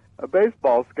 But a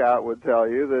baseball scout would tell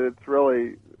you that it's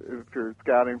really, if you're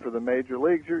scouting for the major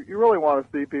leagues, you really want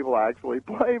to see people actually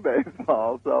play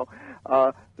baseball. So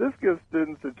this gives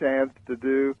students a chance to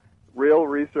do real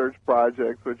research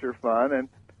projects, which are fun.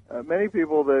 And many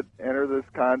people that enter this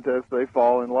contest, they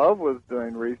fall in love with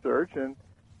doing research and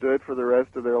do it for the rest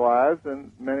of their lives.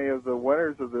 And many of the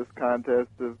winners of this contest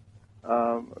have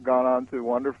gone on to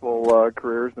wonderful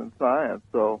careers in science.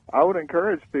 So I would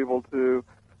encourage people to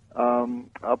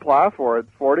apply for it.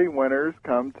 40 winners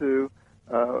come to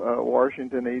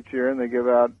Washington each year, and they give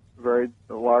out very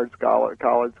large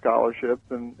college scholarships,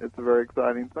 and it's a very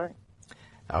exciting thing.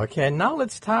 Okay, now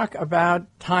let's talk about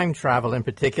time travel in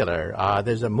particular.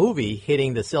 There's a movie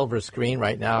hitting the silver screen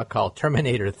right now called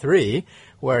Terminator 3,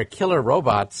 where killer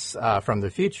robots from the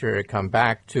future come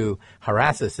back to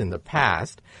harass us in the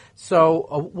past.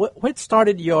 So what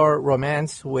started your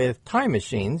romance with time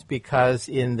machines? Because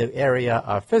in the area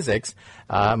of physics,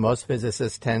 most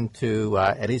physicists tend to,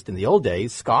 at least in the old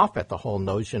days, scoff at the whole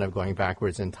notion of going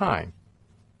backwards in time.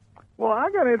 Well,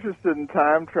 I got interested in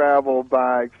time travel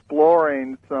by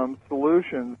exploring some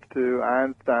solutions to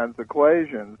Einstein's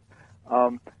equations.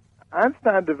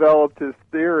 Einstein developed his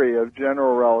theory of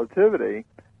general relativity,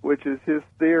 which is his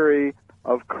theory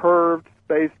of curved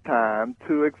space-time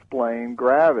to explain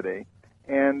gravity.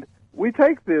 And we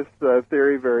take this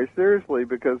theory very seriously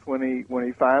because when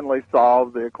he finally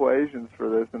solved the equations for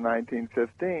this in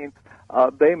 1915,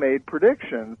 they made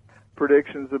predictions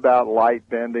about light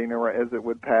bending or as it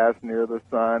would pass near the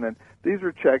sun, and these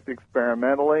were checked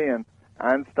experimentally, and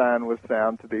Einstein was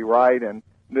found to be right and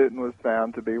Newton was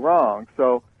found to be wrong.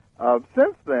 So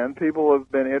since then, people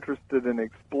have been interested in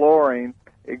exploring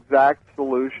exact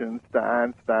solutions to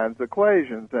Einstein's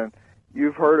equations, and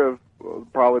you've heard of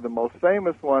probably the most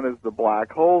famous one is the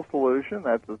black hole solution.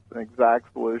 That's an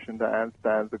exact solution to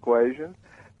Einstein's equations.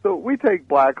 So we take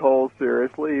black holes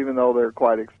seriously, even though they're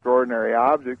quite extraordinary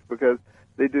objects, because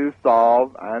they do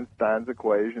solve Einstein's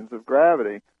equations of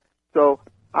gravity. So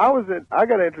I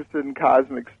got interested in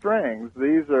cosmic strings.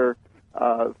 These are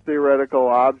theoretical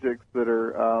objects that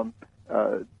are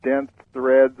dense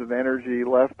threads of energy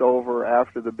left over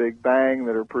after the Big Bang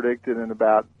that are predicted in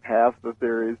about half the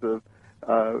theories of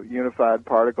unified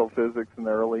particle physics in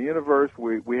the early universe.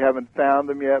 We haven't found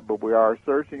them yet, but we are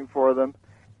searching for them.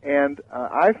 And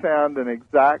I found an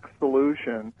exact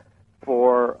solution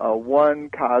for one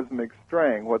cosmic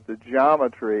string, what the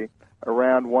geometry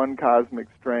around one cosmic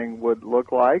string would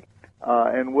look like.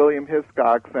 And William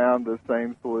Hiscock found the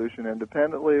same solution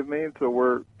independently of me, so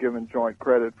we're given joint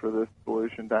credit for this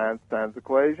solution to Einstein's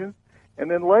equations. And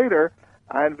then later,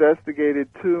 I investigated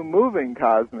two moving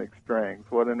cosmic strings,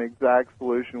 what an exact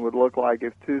solution would look like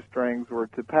if two strings were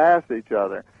to pass each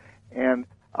other. And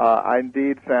I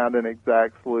indeed found an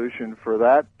exact solution for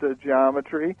that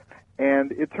geometry.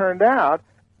 And it turned out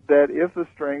that if the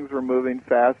strings were moving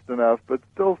fast enough, but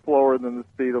still slower than the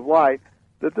speed of light,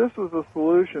 that this was a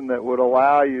solution that would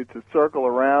allow you to circle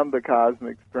around the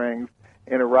cosmic strings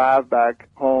and arrive back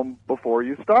home before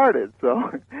you started.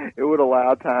 So it would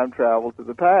allow time travel to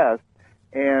the past.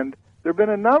 And there have been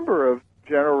a number of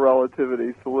general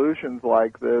relativity solutions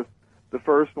like this. The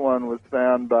first one was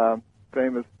found by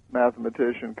famous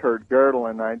mathematician Kurt Gödel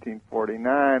in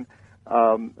 1949,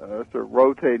 a sort of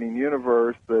rotating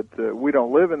universe that we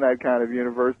don't live in that kind of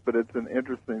universe, but it's an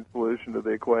interesting solution to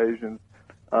the equations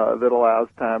that allows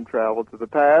time travel to the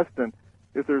past. And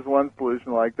if there's one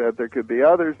solution like that, there could be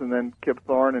others. And then Kip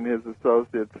Thorne and his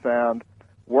associates found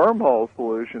wormhole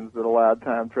solutions that allowed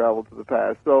time travel to the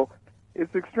past. So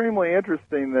it's extremely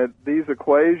interesting that these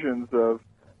equations of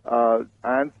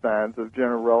Einstein's of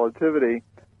general relativity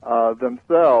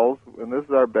themselves, and this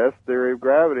is our best theory of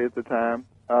gravity at the time,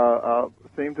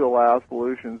 seem to allow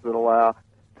solutions that allow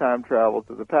time travel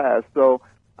to the past. So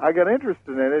I got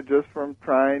interested in it just from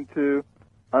trying to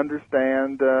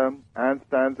understand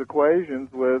Einstein's equations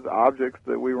with objects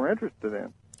that we were interested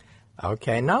in.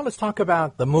 Okay, now let's talk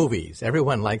about the movies.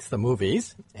 Everyone likes the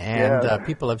movies, and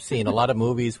people have seen a lot of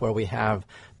movies where we have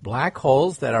black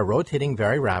holes that are rotating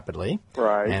very rapidly.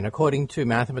 Right. And according to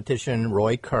mathematician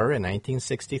Roy Kerr in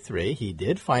 1963, he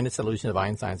did find a solution of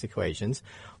Einstein's equations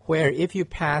where if you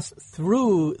pass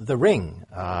through the ring,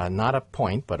 not a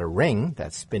point, but a ring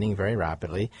that's spinning very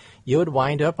rapidly, you would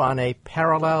wind up on a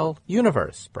parallel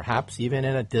universe, perhaps even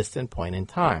in a distant point in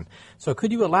time. So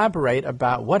could you elaborate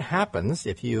about what happens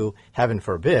if you, heaven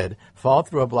forbid, fall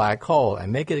through a black hole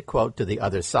and make it, quote, to the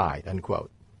other side,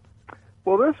 unquote?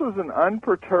 Well, this was an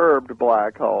unperturbed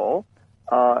black hole.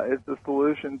 It's a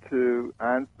solution to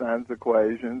Einstein's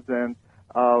equations, and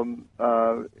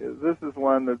this is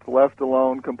one that's left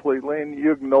alone completely, and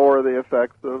you ignore the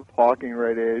effects of Hawking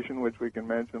radiation, which we can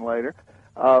mention later.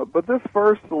 But this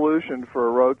first solution for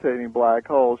a rotating black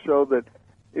hole showed that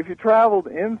if you traveled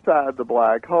inside the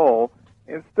black hole,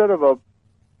 instead of a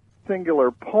singular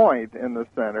point in the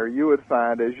center, you would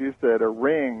find, as you said, a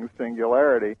ring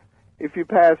singularity. If you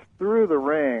passed through the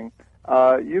ring,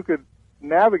 you could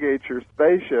navigate your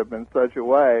spaceship in such a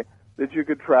way that you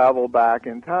could travel back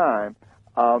in time.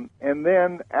 And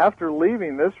then after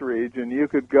leaving this region, you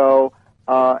could go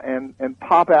and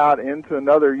pop out into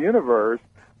another universe,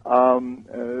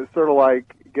 sort of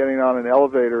like getting on an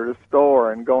elevator at a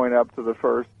store and going up to the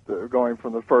first, going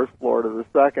from the first floor to the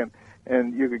second,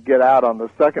 and you could get out on the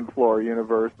second floor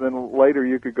universe. Then later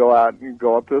you could go out and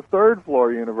go up to a third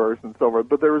floor universe and so forth.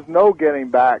 But there was no getting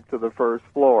back to the first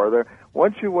floor.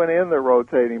 Once you went in the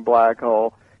rotating black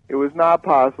hole, it was not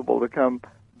possible to come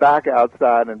back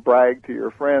outside and brag to your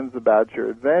friends about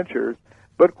your adventures.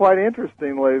 But quite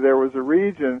interestingly, there was a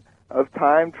region of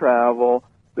time travel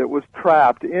that was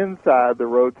trapped inside the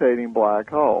rotating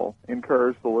black hole in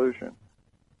Kerr's solution.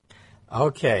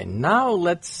 Okay, now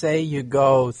let's say you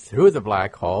go through the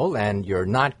black hole and you're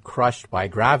not crushed by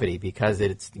gravity because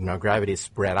gravity is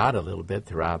spread out a little bit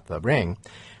throughout the ring.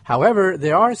 However,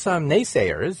 there are some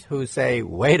naysayers who say,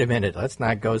 wait a minute, let's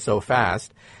not go so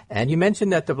fast. And you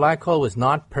mentioned that the black hole was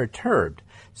not perturbed.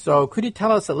 So could you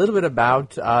tell us a little bit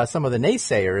about some of the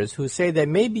naysayers who say that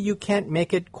maybe you can't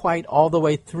make it quite all the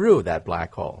way through that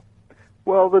black hole?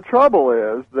 Well, the trouble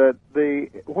is that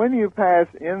when you pass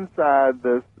inside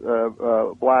this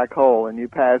black hole and you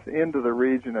pass into the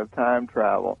region of time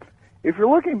travel, if you're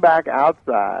looking back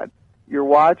outside,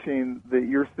 you're seeing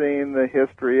the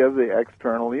history of the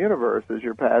external universe as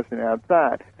you're passing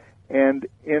outside. And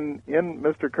in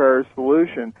Mr. Kerr's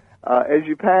solution, as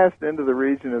you passed into the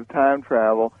region of time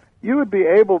travel, you would be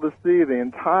able to see the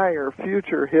entire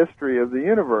future history of the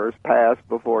universe pass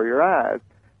before your eyes.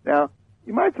 Now,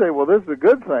 you might say, well, this is a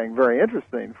good thing, very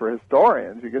interesting for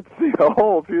historians. You get to see the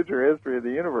whole future history of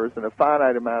the universe in a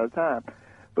finite amount of time.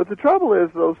 But the trouble is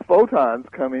those photons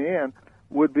coming in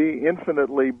would be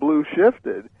infinitely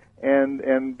blue-shifted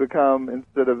and become,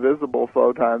 instead of visible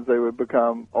photons, they would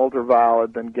become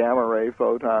ultraviolet and gamma-ray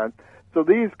photons. So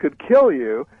these could kill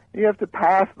you. You have to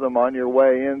pass them on your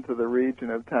way into the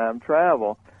region of time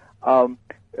travel.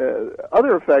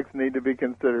 Other effects need to be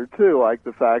considered too, like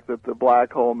the fact that the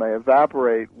black hole may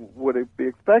evaporate, would it be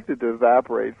expected to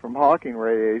evaporate from Hawking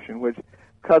radiation, which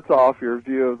cuts off your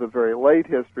view of the very late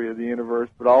history of the universe,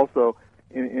 but also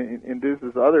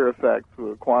induces other effects,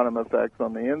 quantum effects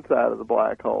on the inside of the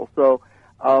black hole. So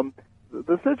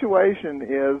the situation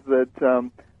is that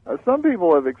some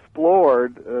people have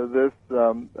explored this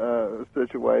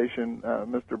situation,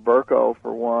 Mr. Burko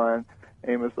for one,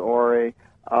 Amos Ori,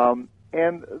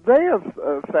 and they have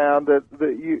found that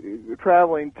you,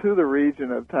 traveling to the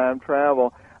region of time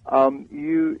travel,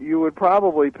 you would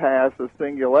probably pass a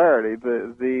singularity.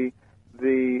 The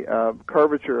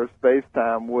curvature of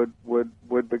space-time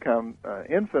would become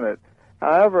infinite.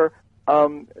 However,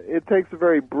 it takes a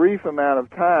very brief amount of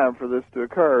time for this to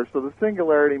occur. So the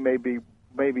singularity may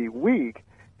be weak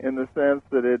in the sense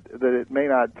that it may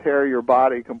not tear your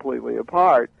body completely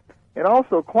apart. And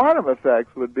also, quantum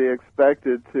effects would be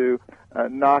expected to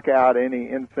knock out any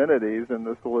infinities in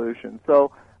the solution.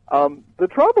 So the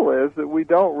trouble is that we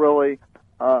don't really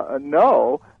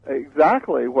know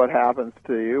exactly what happens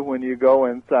to you when you go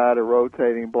inside a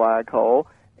rotating black hole,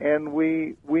 and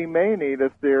we may need a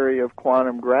theory of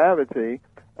quantum gravity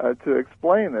to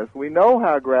explain this. We know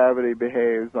how gravity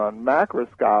behaves on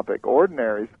macroscopic,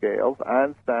 ordinary scales.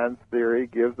 Einstein's theory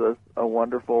gives us a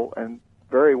wonderful and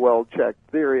very well-checked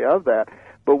theory of that,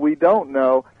 but we don't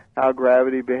know how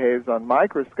gravity behaves on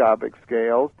microscopic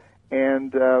scales,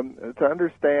 and to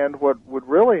understand what would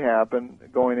really happen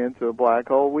going into a black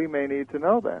hole, we may need to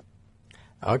know that.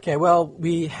 Okay, well,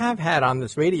 we have had on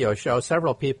this radio show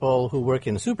several people who work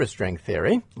in superstring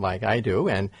theory, like I do,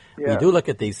 and we do look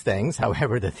at these things.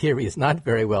 However, the theory is not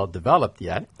very well developed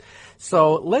yet.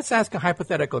 So let's ask a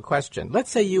hypothetical question.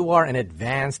 Let's say you are an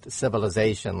advanced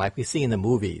civilization like we see in the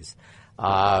movies.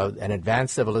 An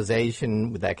advanced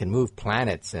civilization that can move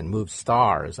planets and move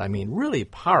stars. I mean, really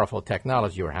powerful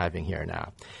technology we're having here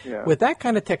now. Yeah. With that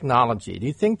kind of technology, do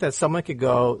you think that someone could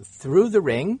go through the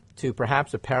ring to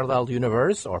perhaps a parallel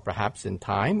universe or perhaps in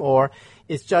time, or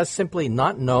it's just simply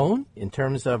not known in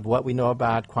terms of what we know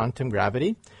about quantum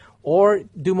gravity? Or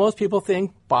do most people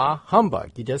think, bah,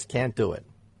 humbug, you just can't do it?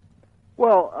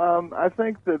 Well, I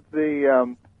think that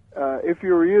if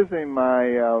you were using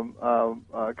my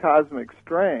cosmic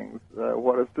strings,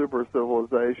 what a super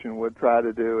civilization would try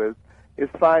to do is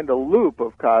find a loop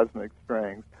of cosmic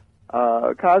strings.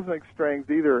 Cosmic strings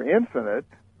either are infinite,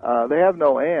 they have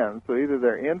no end, so either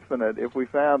they're infinite if we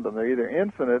found them. They're either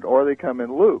infinite or they come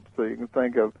in loops. So you can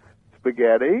think of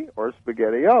spaghetti or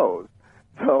spaghettios.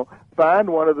 So find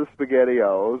one of the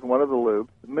spaghettios, one of the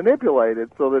loops, manipulate it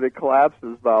so that it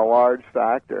collapses by a large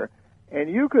factor, and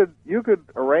you could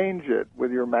arrange it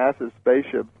with your massive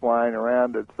spaceship flying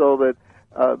around it so that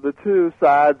the two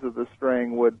sides of the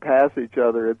string would pass each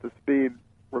other at the speed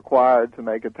required to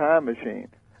make a time machine.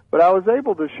 But I was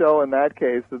able to show in that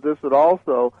case that this would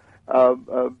also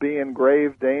be in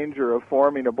grave danger of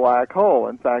forming a black hole.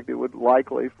 In fact, it would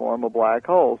likely form a black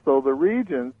hole. So the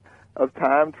regions of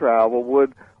time travel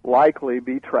would likely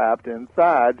be trapped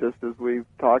inside, just as we've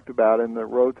talked about in the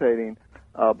rotating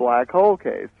black hole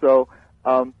case. So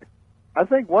I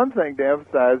think one thing to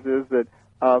emphasize is that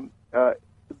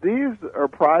these are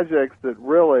projects that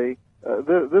really,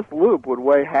 this loop would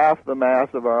weigh half the mass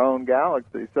of our own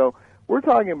galaxy. So we're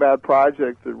talking about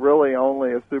projects that really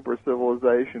only a super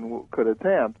civilization could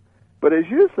attempt. But as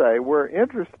you say, we're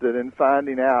interested in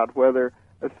finding out whether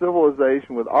a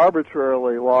civilization with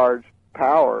arbitrarily large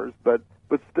powers, but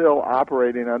still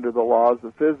operating under the laws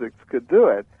of physics, could do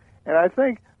it. And I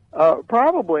think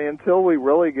probably until we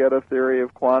really get a theory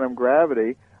of quantum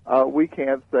gravity, we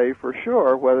can't say for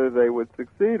sure whether they would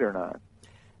succeed or not.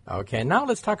 Okay, now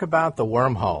let's talk about the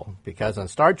wormhole, because on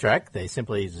Star Trek, they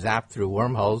simply zap through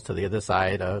wormholes to the other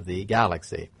side of the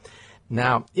galaxy.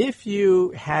 Now, if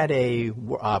you had a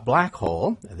black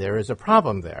hole, there is a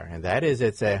problem there, and that is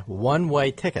it's a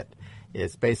one-way ticket.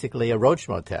 It's basically a roach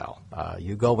motel.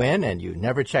 You go in and you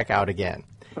never check out again.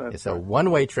 It's a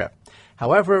one-way trip.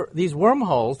 However, these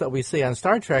wormholes that we see on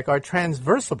Star Trek are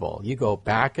transversible. You go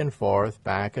back and forth,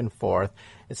 back and forth.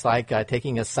 It's like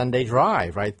taking a Sunday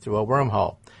drive right through a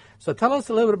wormhole. So tell us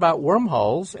a little bit about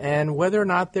wormholes and whether or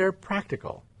not they're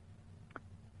practical.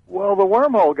 Well, the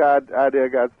wormhole idea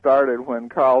got started when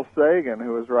Carl Sagan,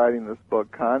 who was writing this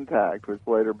book, Contact, which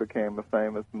later became a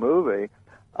famous movie,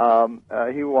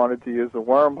 he wanted to use a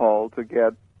wormhole to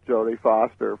get Jodie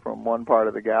Foster from one part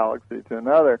of the galaxy to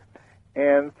another.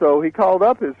 And so he called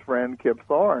up his friend Kip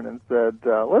Thorne and said,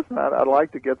 listen, I'd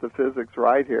like to get the physics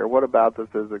right here. What about the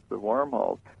physics of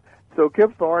wormholes? So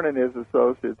Kip Thorne and his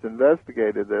associates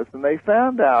investigated this, and they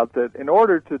found out that in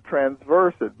order to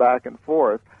transverse it back and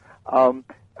forth,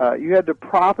 you had to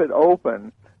prop it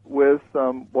open with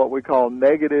some what we call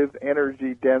negative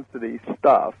energy density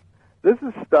stuff. This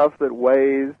is stuff that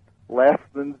weighs less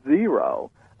than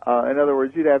zero. In other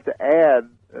words, you'd have to add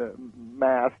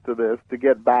mass to this to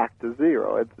get back to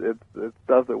zero. It's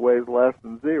stuff that weighs less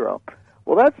than zero.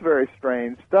 Well, that's very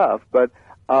strange stuff, but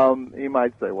you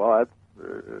might say, well, that's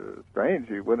strange.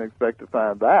 You wouldn't expect to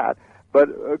find that. But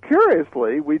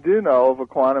curiously, we do know of a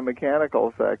quantum mechanical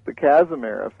effect, the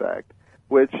Casimir effect,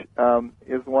 which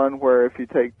is one where if you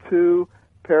take two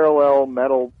parallel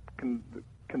metal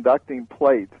conducting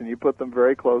plates and you put them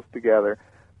very close together,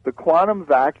 the quantum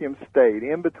vacuum state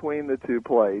in between the two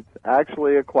plates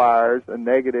actually acquires a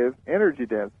negative energy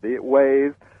density. It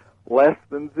weighs less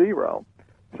than zero.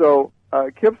 So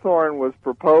Kip Thorne was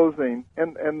proposing,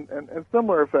 and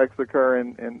similar effects occur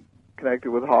in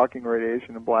connected with Hawking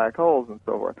radiation and black holes and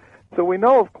so forth. So we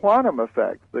know of quantum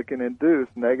effects that can induce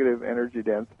negative energy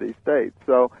density states.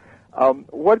 So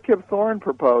what Kip Thorne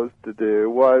proposed to do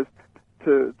was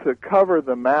to cover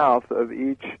the mouth of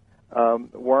each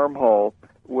wormhole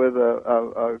with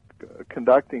a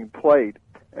conducting plate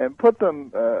and put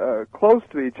them close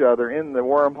to each other in the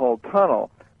wormhole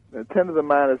tunnel, 10 to the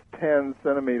minus 10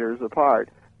 centimeters apart,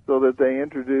 so that they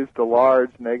introduced a large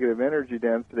negative energy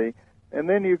density. And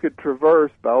then you could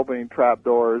traverse by opening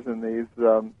trapdoors in these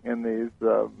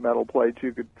metal plates.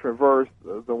 You could traverse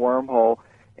the wormhole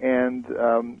and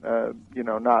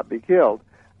not be killed.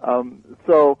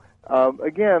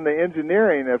 Again, the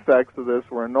engineering effects of this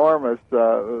were enormous.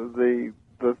 The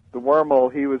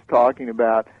wormhole he was talking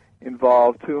about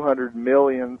involved 200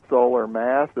 million solar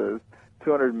masses,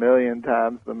 200 million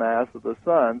times the mass of the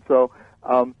sun. So,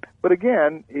 but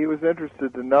again, he was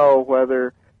interested to know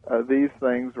whether these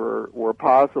things were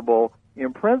possible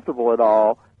in principle at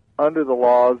all under the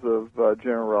laws of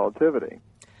general relativity.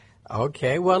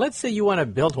 Okay, well, let's say you want to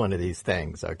build one of these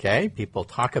things, okay? People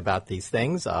talk about these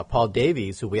things. Paul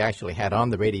Davies, who we actually had on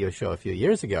the radio show a few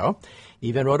years ago,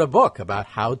 even wrote a book about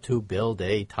how to build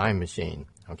a time machine,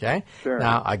 okay? Sure.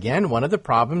 Now, again, one of the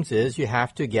problems is you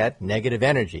have to get negative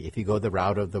energy if you go the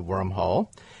route of the wormhole.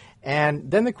 And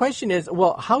then the question is,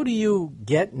 well, how do you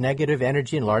get negative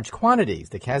energy in large quantities?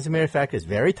 The Casimir effect is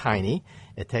very tiny.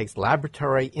 It takes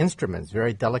laboratory instruments,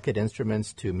 very delicate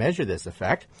instruments, to measure this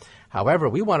effect. However,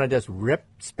 we want to just rip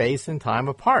space and time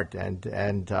apart and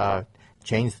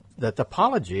change the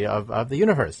topology of the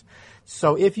universe.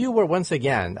 So if you were, once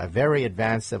again, a very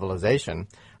advanced civilization,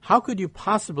 how could you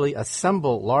possibly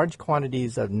assemble large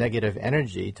quantities of negative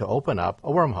energy to open up a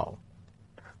wormhole?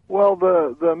 Well,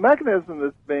 the mechanism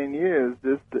that's being used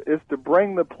is to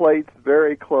bring the plates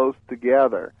very close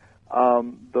together.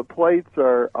 The plates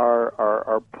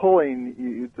are pulling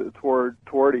you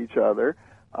toward each other.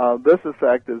 This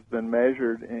effect has been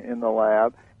measured in the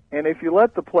lab, and if you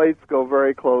let the plates go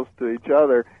very close to each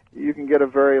other, you can get a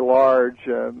very large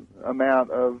amount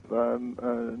of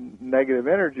negative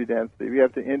energy density. You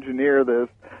have to engineer this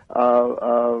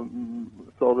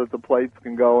so that the plates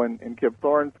can go. In Kip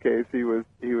Thorne's case, he was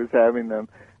having them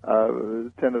 10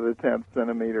 to the 10th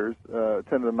centimeters, 10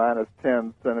 to the minus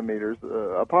 10 centimeters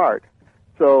apart.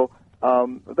 So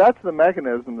that's the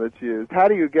mechanism that's used. How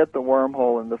do you get the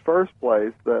wormhole in the first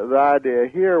place? The idea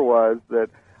here was that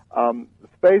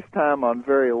space-time on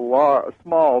very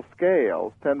small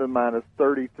scales, 10 to the minus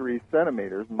 33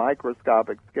 centimeters,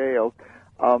 microscopic scales,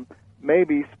 may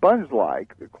be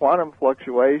sponge-like. Quantum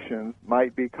fluctuations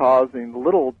might be causing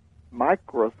little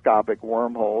microscopic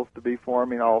wormholes to be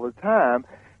forming all the time.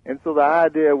 And so the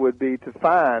idea would be to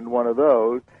find one of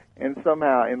those and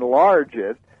somehow enlarge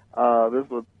it. This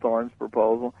was Thorne's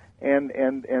proposal. And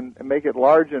make it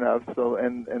large enough so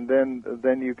and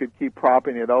then you could keep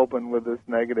propping it open with this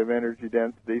negative energy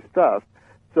density stuff.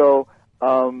 So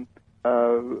no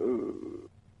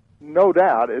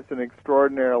doubt it's an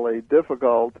extraordinarily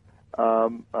difficult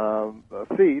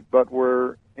feat, but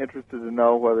we're interested to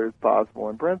know whether it's possible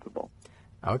in principle.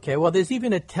 Okay, well, there's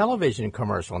even a television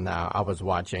commercial now I was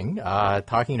watching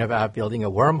talking about building a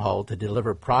wormhole to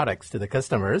deliver products to the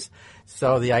customers.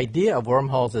 So the idea of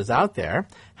wormholes is out there.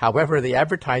 However, the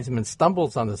advertisement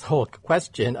stumbles on this whole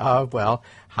question of, well,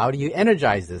 how do you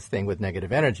energize this thing with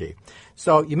negative energy?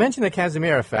 So you mentioned the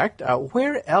Casimir effect.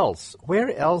 Where else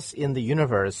in the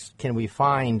universe can we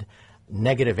find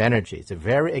negative energy? It's a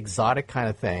very exotic kind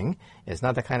of thing. It's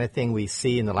not the kind of thing we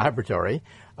see in the laboratory.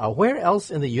 Where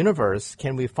else in the universe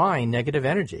can we find negative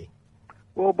energy?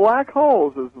 Well, black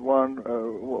holes is one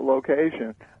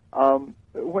location.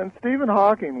 When Stephen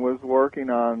Hawking was working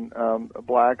on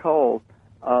black holes,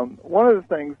 one of the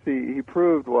things he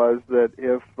proved was that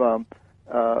if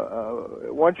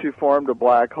once you formed a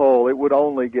black hole, it would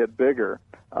only get bigger.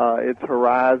 its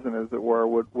horizon, as it were,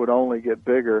 would only get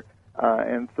bigger.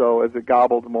 And so as it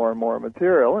gobbled more and more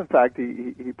material, in fact,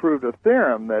 he proved a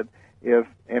theorem that if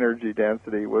energy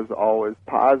density was always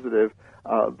positive,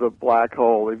 the black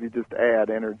hole, if you just add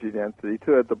energy density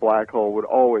to it, the black hole would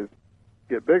always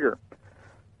get bigger.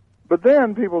 But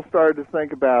then people started to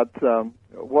think about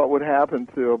what would happen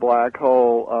to a black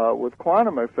hole with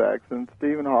quantum effects, and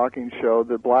Stephen Hawking showed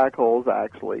that black holes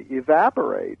actually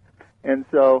evaporate. And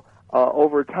so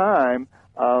over time,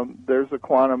 there's a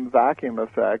quantum vacuum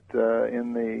effect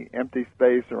in the empty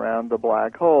space around the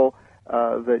black hole,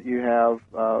 that you have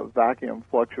vacuum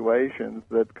fluctuations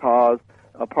that cause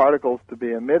particles to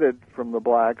be emitted from the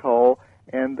black hole,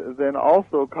 and then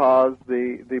also cause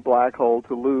the black hole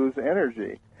to lose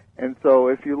energy. And so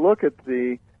if you look at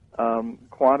the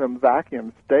quantum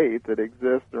vacuum state that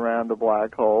exists around the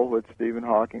black hole, which Stephen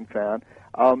Hawking found,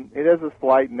 it has a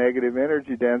slight negative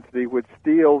energy density which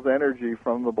steals energy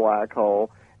from the black hole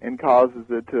and causes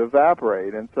it to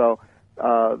evaporate. And so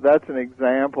that's an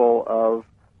example of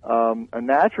a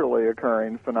naturally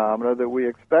occurring phenomena that we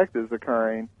expect is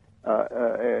occurring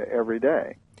every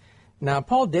day. Now,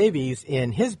 Paul Davies,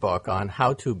 in his book on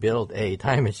how to build a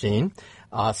time machine,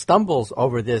 stumbles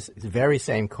over this very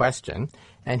same question,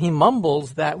 and he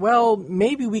mumbles that, well,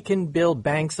 maybe we can build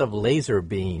banks of laser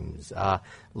beams.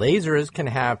 Lasers can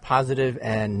have positive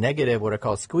and negative what are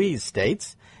called squeeze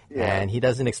states, and he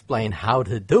doesn't explain how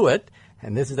to do it.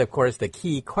 And this is, of course, the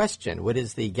key question. What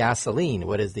is the gasoline?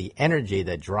 What is the energy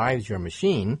that drives your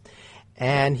machine?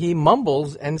 And he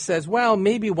mumbles and says, well,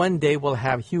 maybe one day we'll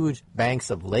have huge banks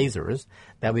of lasers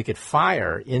that we could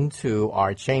fire into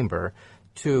our chamber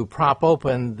to prop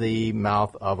open the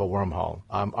mouth of a wormhole.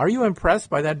 Are you impressed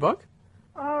by that book?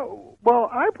 Well,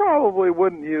 I probably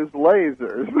wouldn't use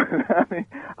lasers. I mean,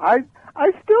 I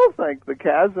still think the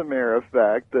Casimir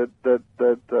effect that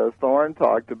Thorne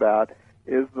talked about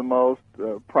is the most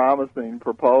promising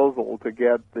proposal to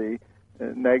get the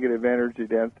negative energy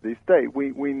density state.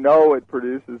 We know it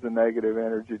produces a negative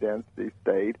energy density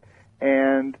state,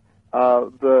 and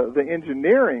the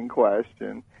engineering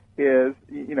question is,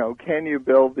 can you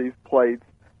build these plates,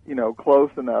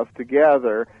 close enough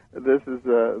together? This is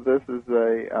a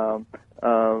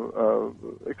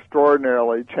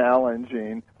extraordinarily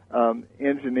challenging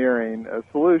engineering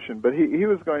solution. But he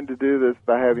was going to do this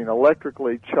by having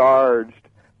electrically charged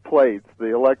plates.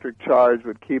 The electric charge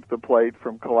would keep the plate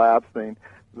from collapsing.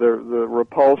 The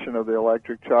repulsion of the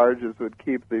electric charges would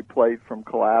keep the plate from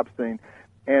collapsing,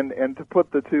 and to put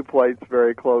the two plates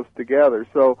very close together.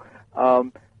 So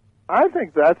I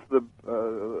think that's the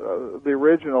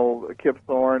original Kip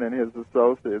Thorne and his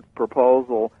associates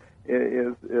proposal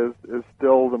is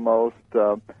still the most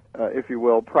if you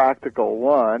will, practical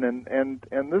one, and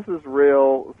this is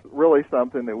really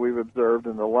something that we've observed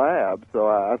in the lab. So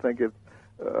I think it's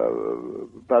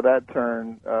by that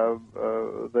turn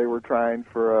they were trying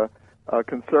for a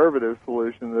conservative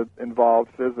solution that involved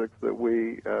physics that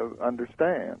we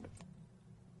understand.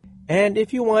 And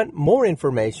if you want more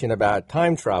information about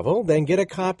time travel, then get a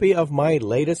copy of my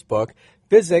latest book,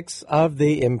 Physics of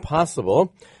the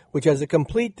Impossible, which has a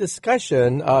complete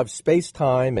discussion of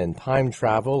space-time and time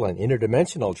travel and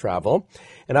interdimensional travel.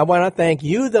 And I want to thank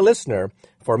you, the listener,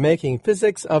 for making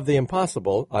Physics of the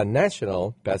Impossible a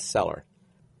national bestseller.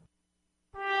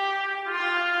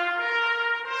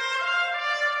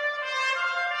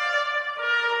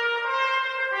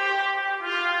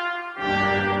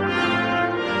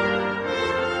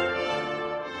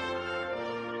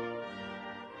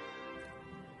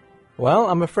 Well,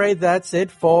 I'm afraid that's it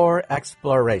for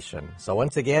exploration. So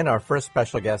once again, our first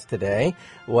special guest today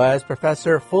was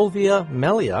Professor Fulvia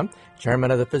Melia,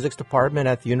 chairman of the physics department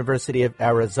at the University of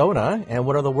Arizona and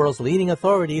one of the world's leading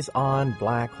authorities on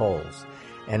black holes.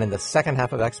 And in the second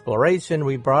half of exploration,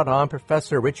 we brought on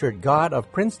Professor Richard Gott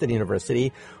of Princeton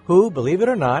University, who, believe it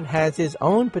or not, has his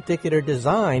own particular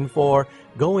design for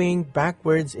going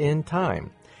backwards in time.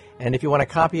 And if you want a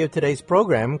copy of today's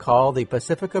program, call the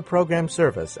Pacifica Program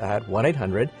Service at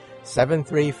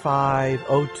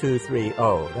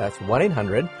 1-800-735-0230. That's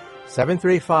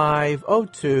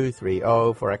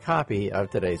 1-800-735-0230 for a copy of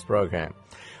today's program.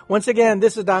 Once again,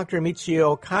 this is Dr.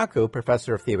 Michio Kaku,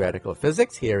 Professor of Theoretical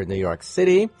Physics here in New York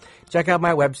City. Check out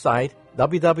my website,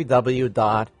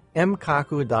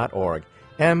 www.mkaku.org,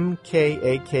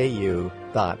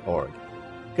 mkaku.org.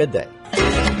 Good day.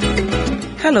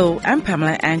 Hello, I'm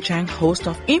Pamela Anchang, host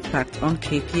of Impact on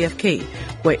KPFK,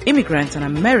 where immigrants and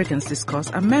Americans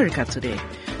discuss America today.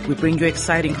 We bring you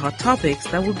exciting hot topics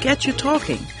that will get you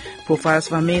talking, profiles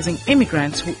of amazing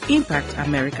immigrants who impact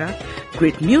America,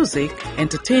 great music,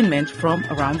 entertainment from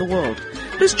around the world.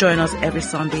 Please join us every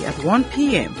Sunday at 1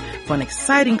 p.m. for an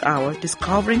exciting hour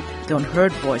discovering the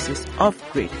unheard voices of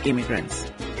great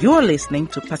immigrants. You are listening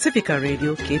to Pacifica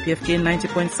Radio, KPFK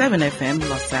 90.7 FM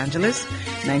Los Angeles,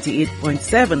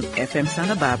 98.7 FM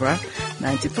Santa Barbara,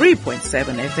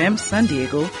 93.7 FM San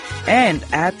Diego, and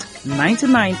at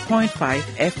 99.5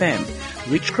 FM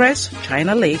Ridgecrest,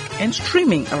 China Lake, and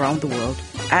streaming around the world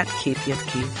at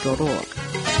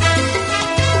kpfk.org.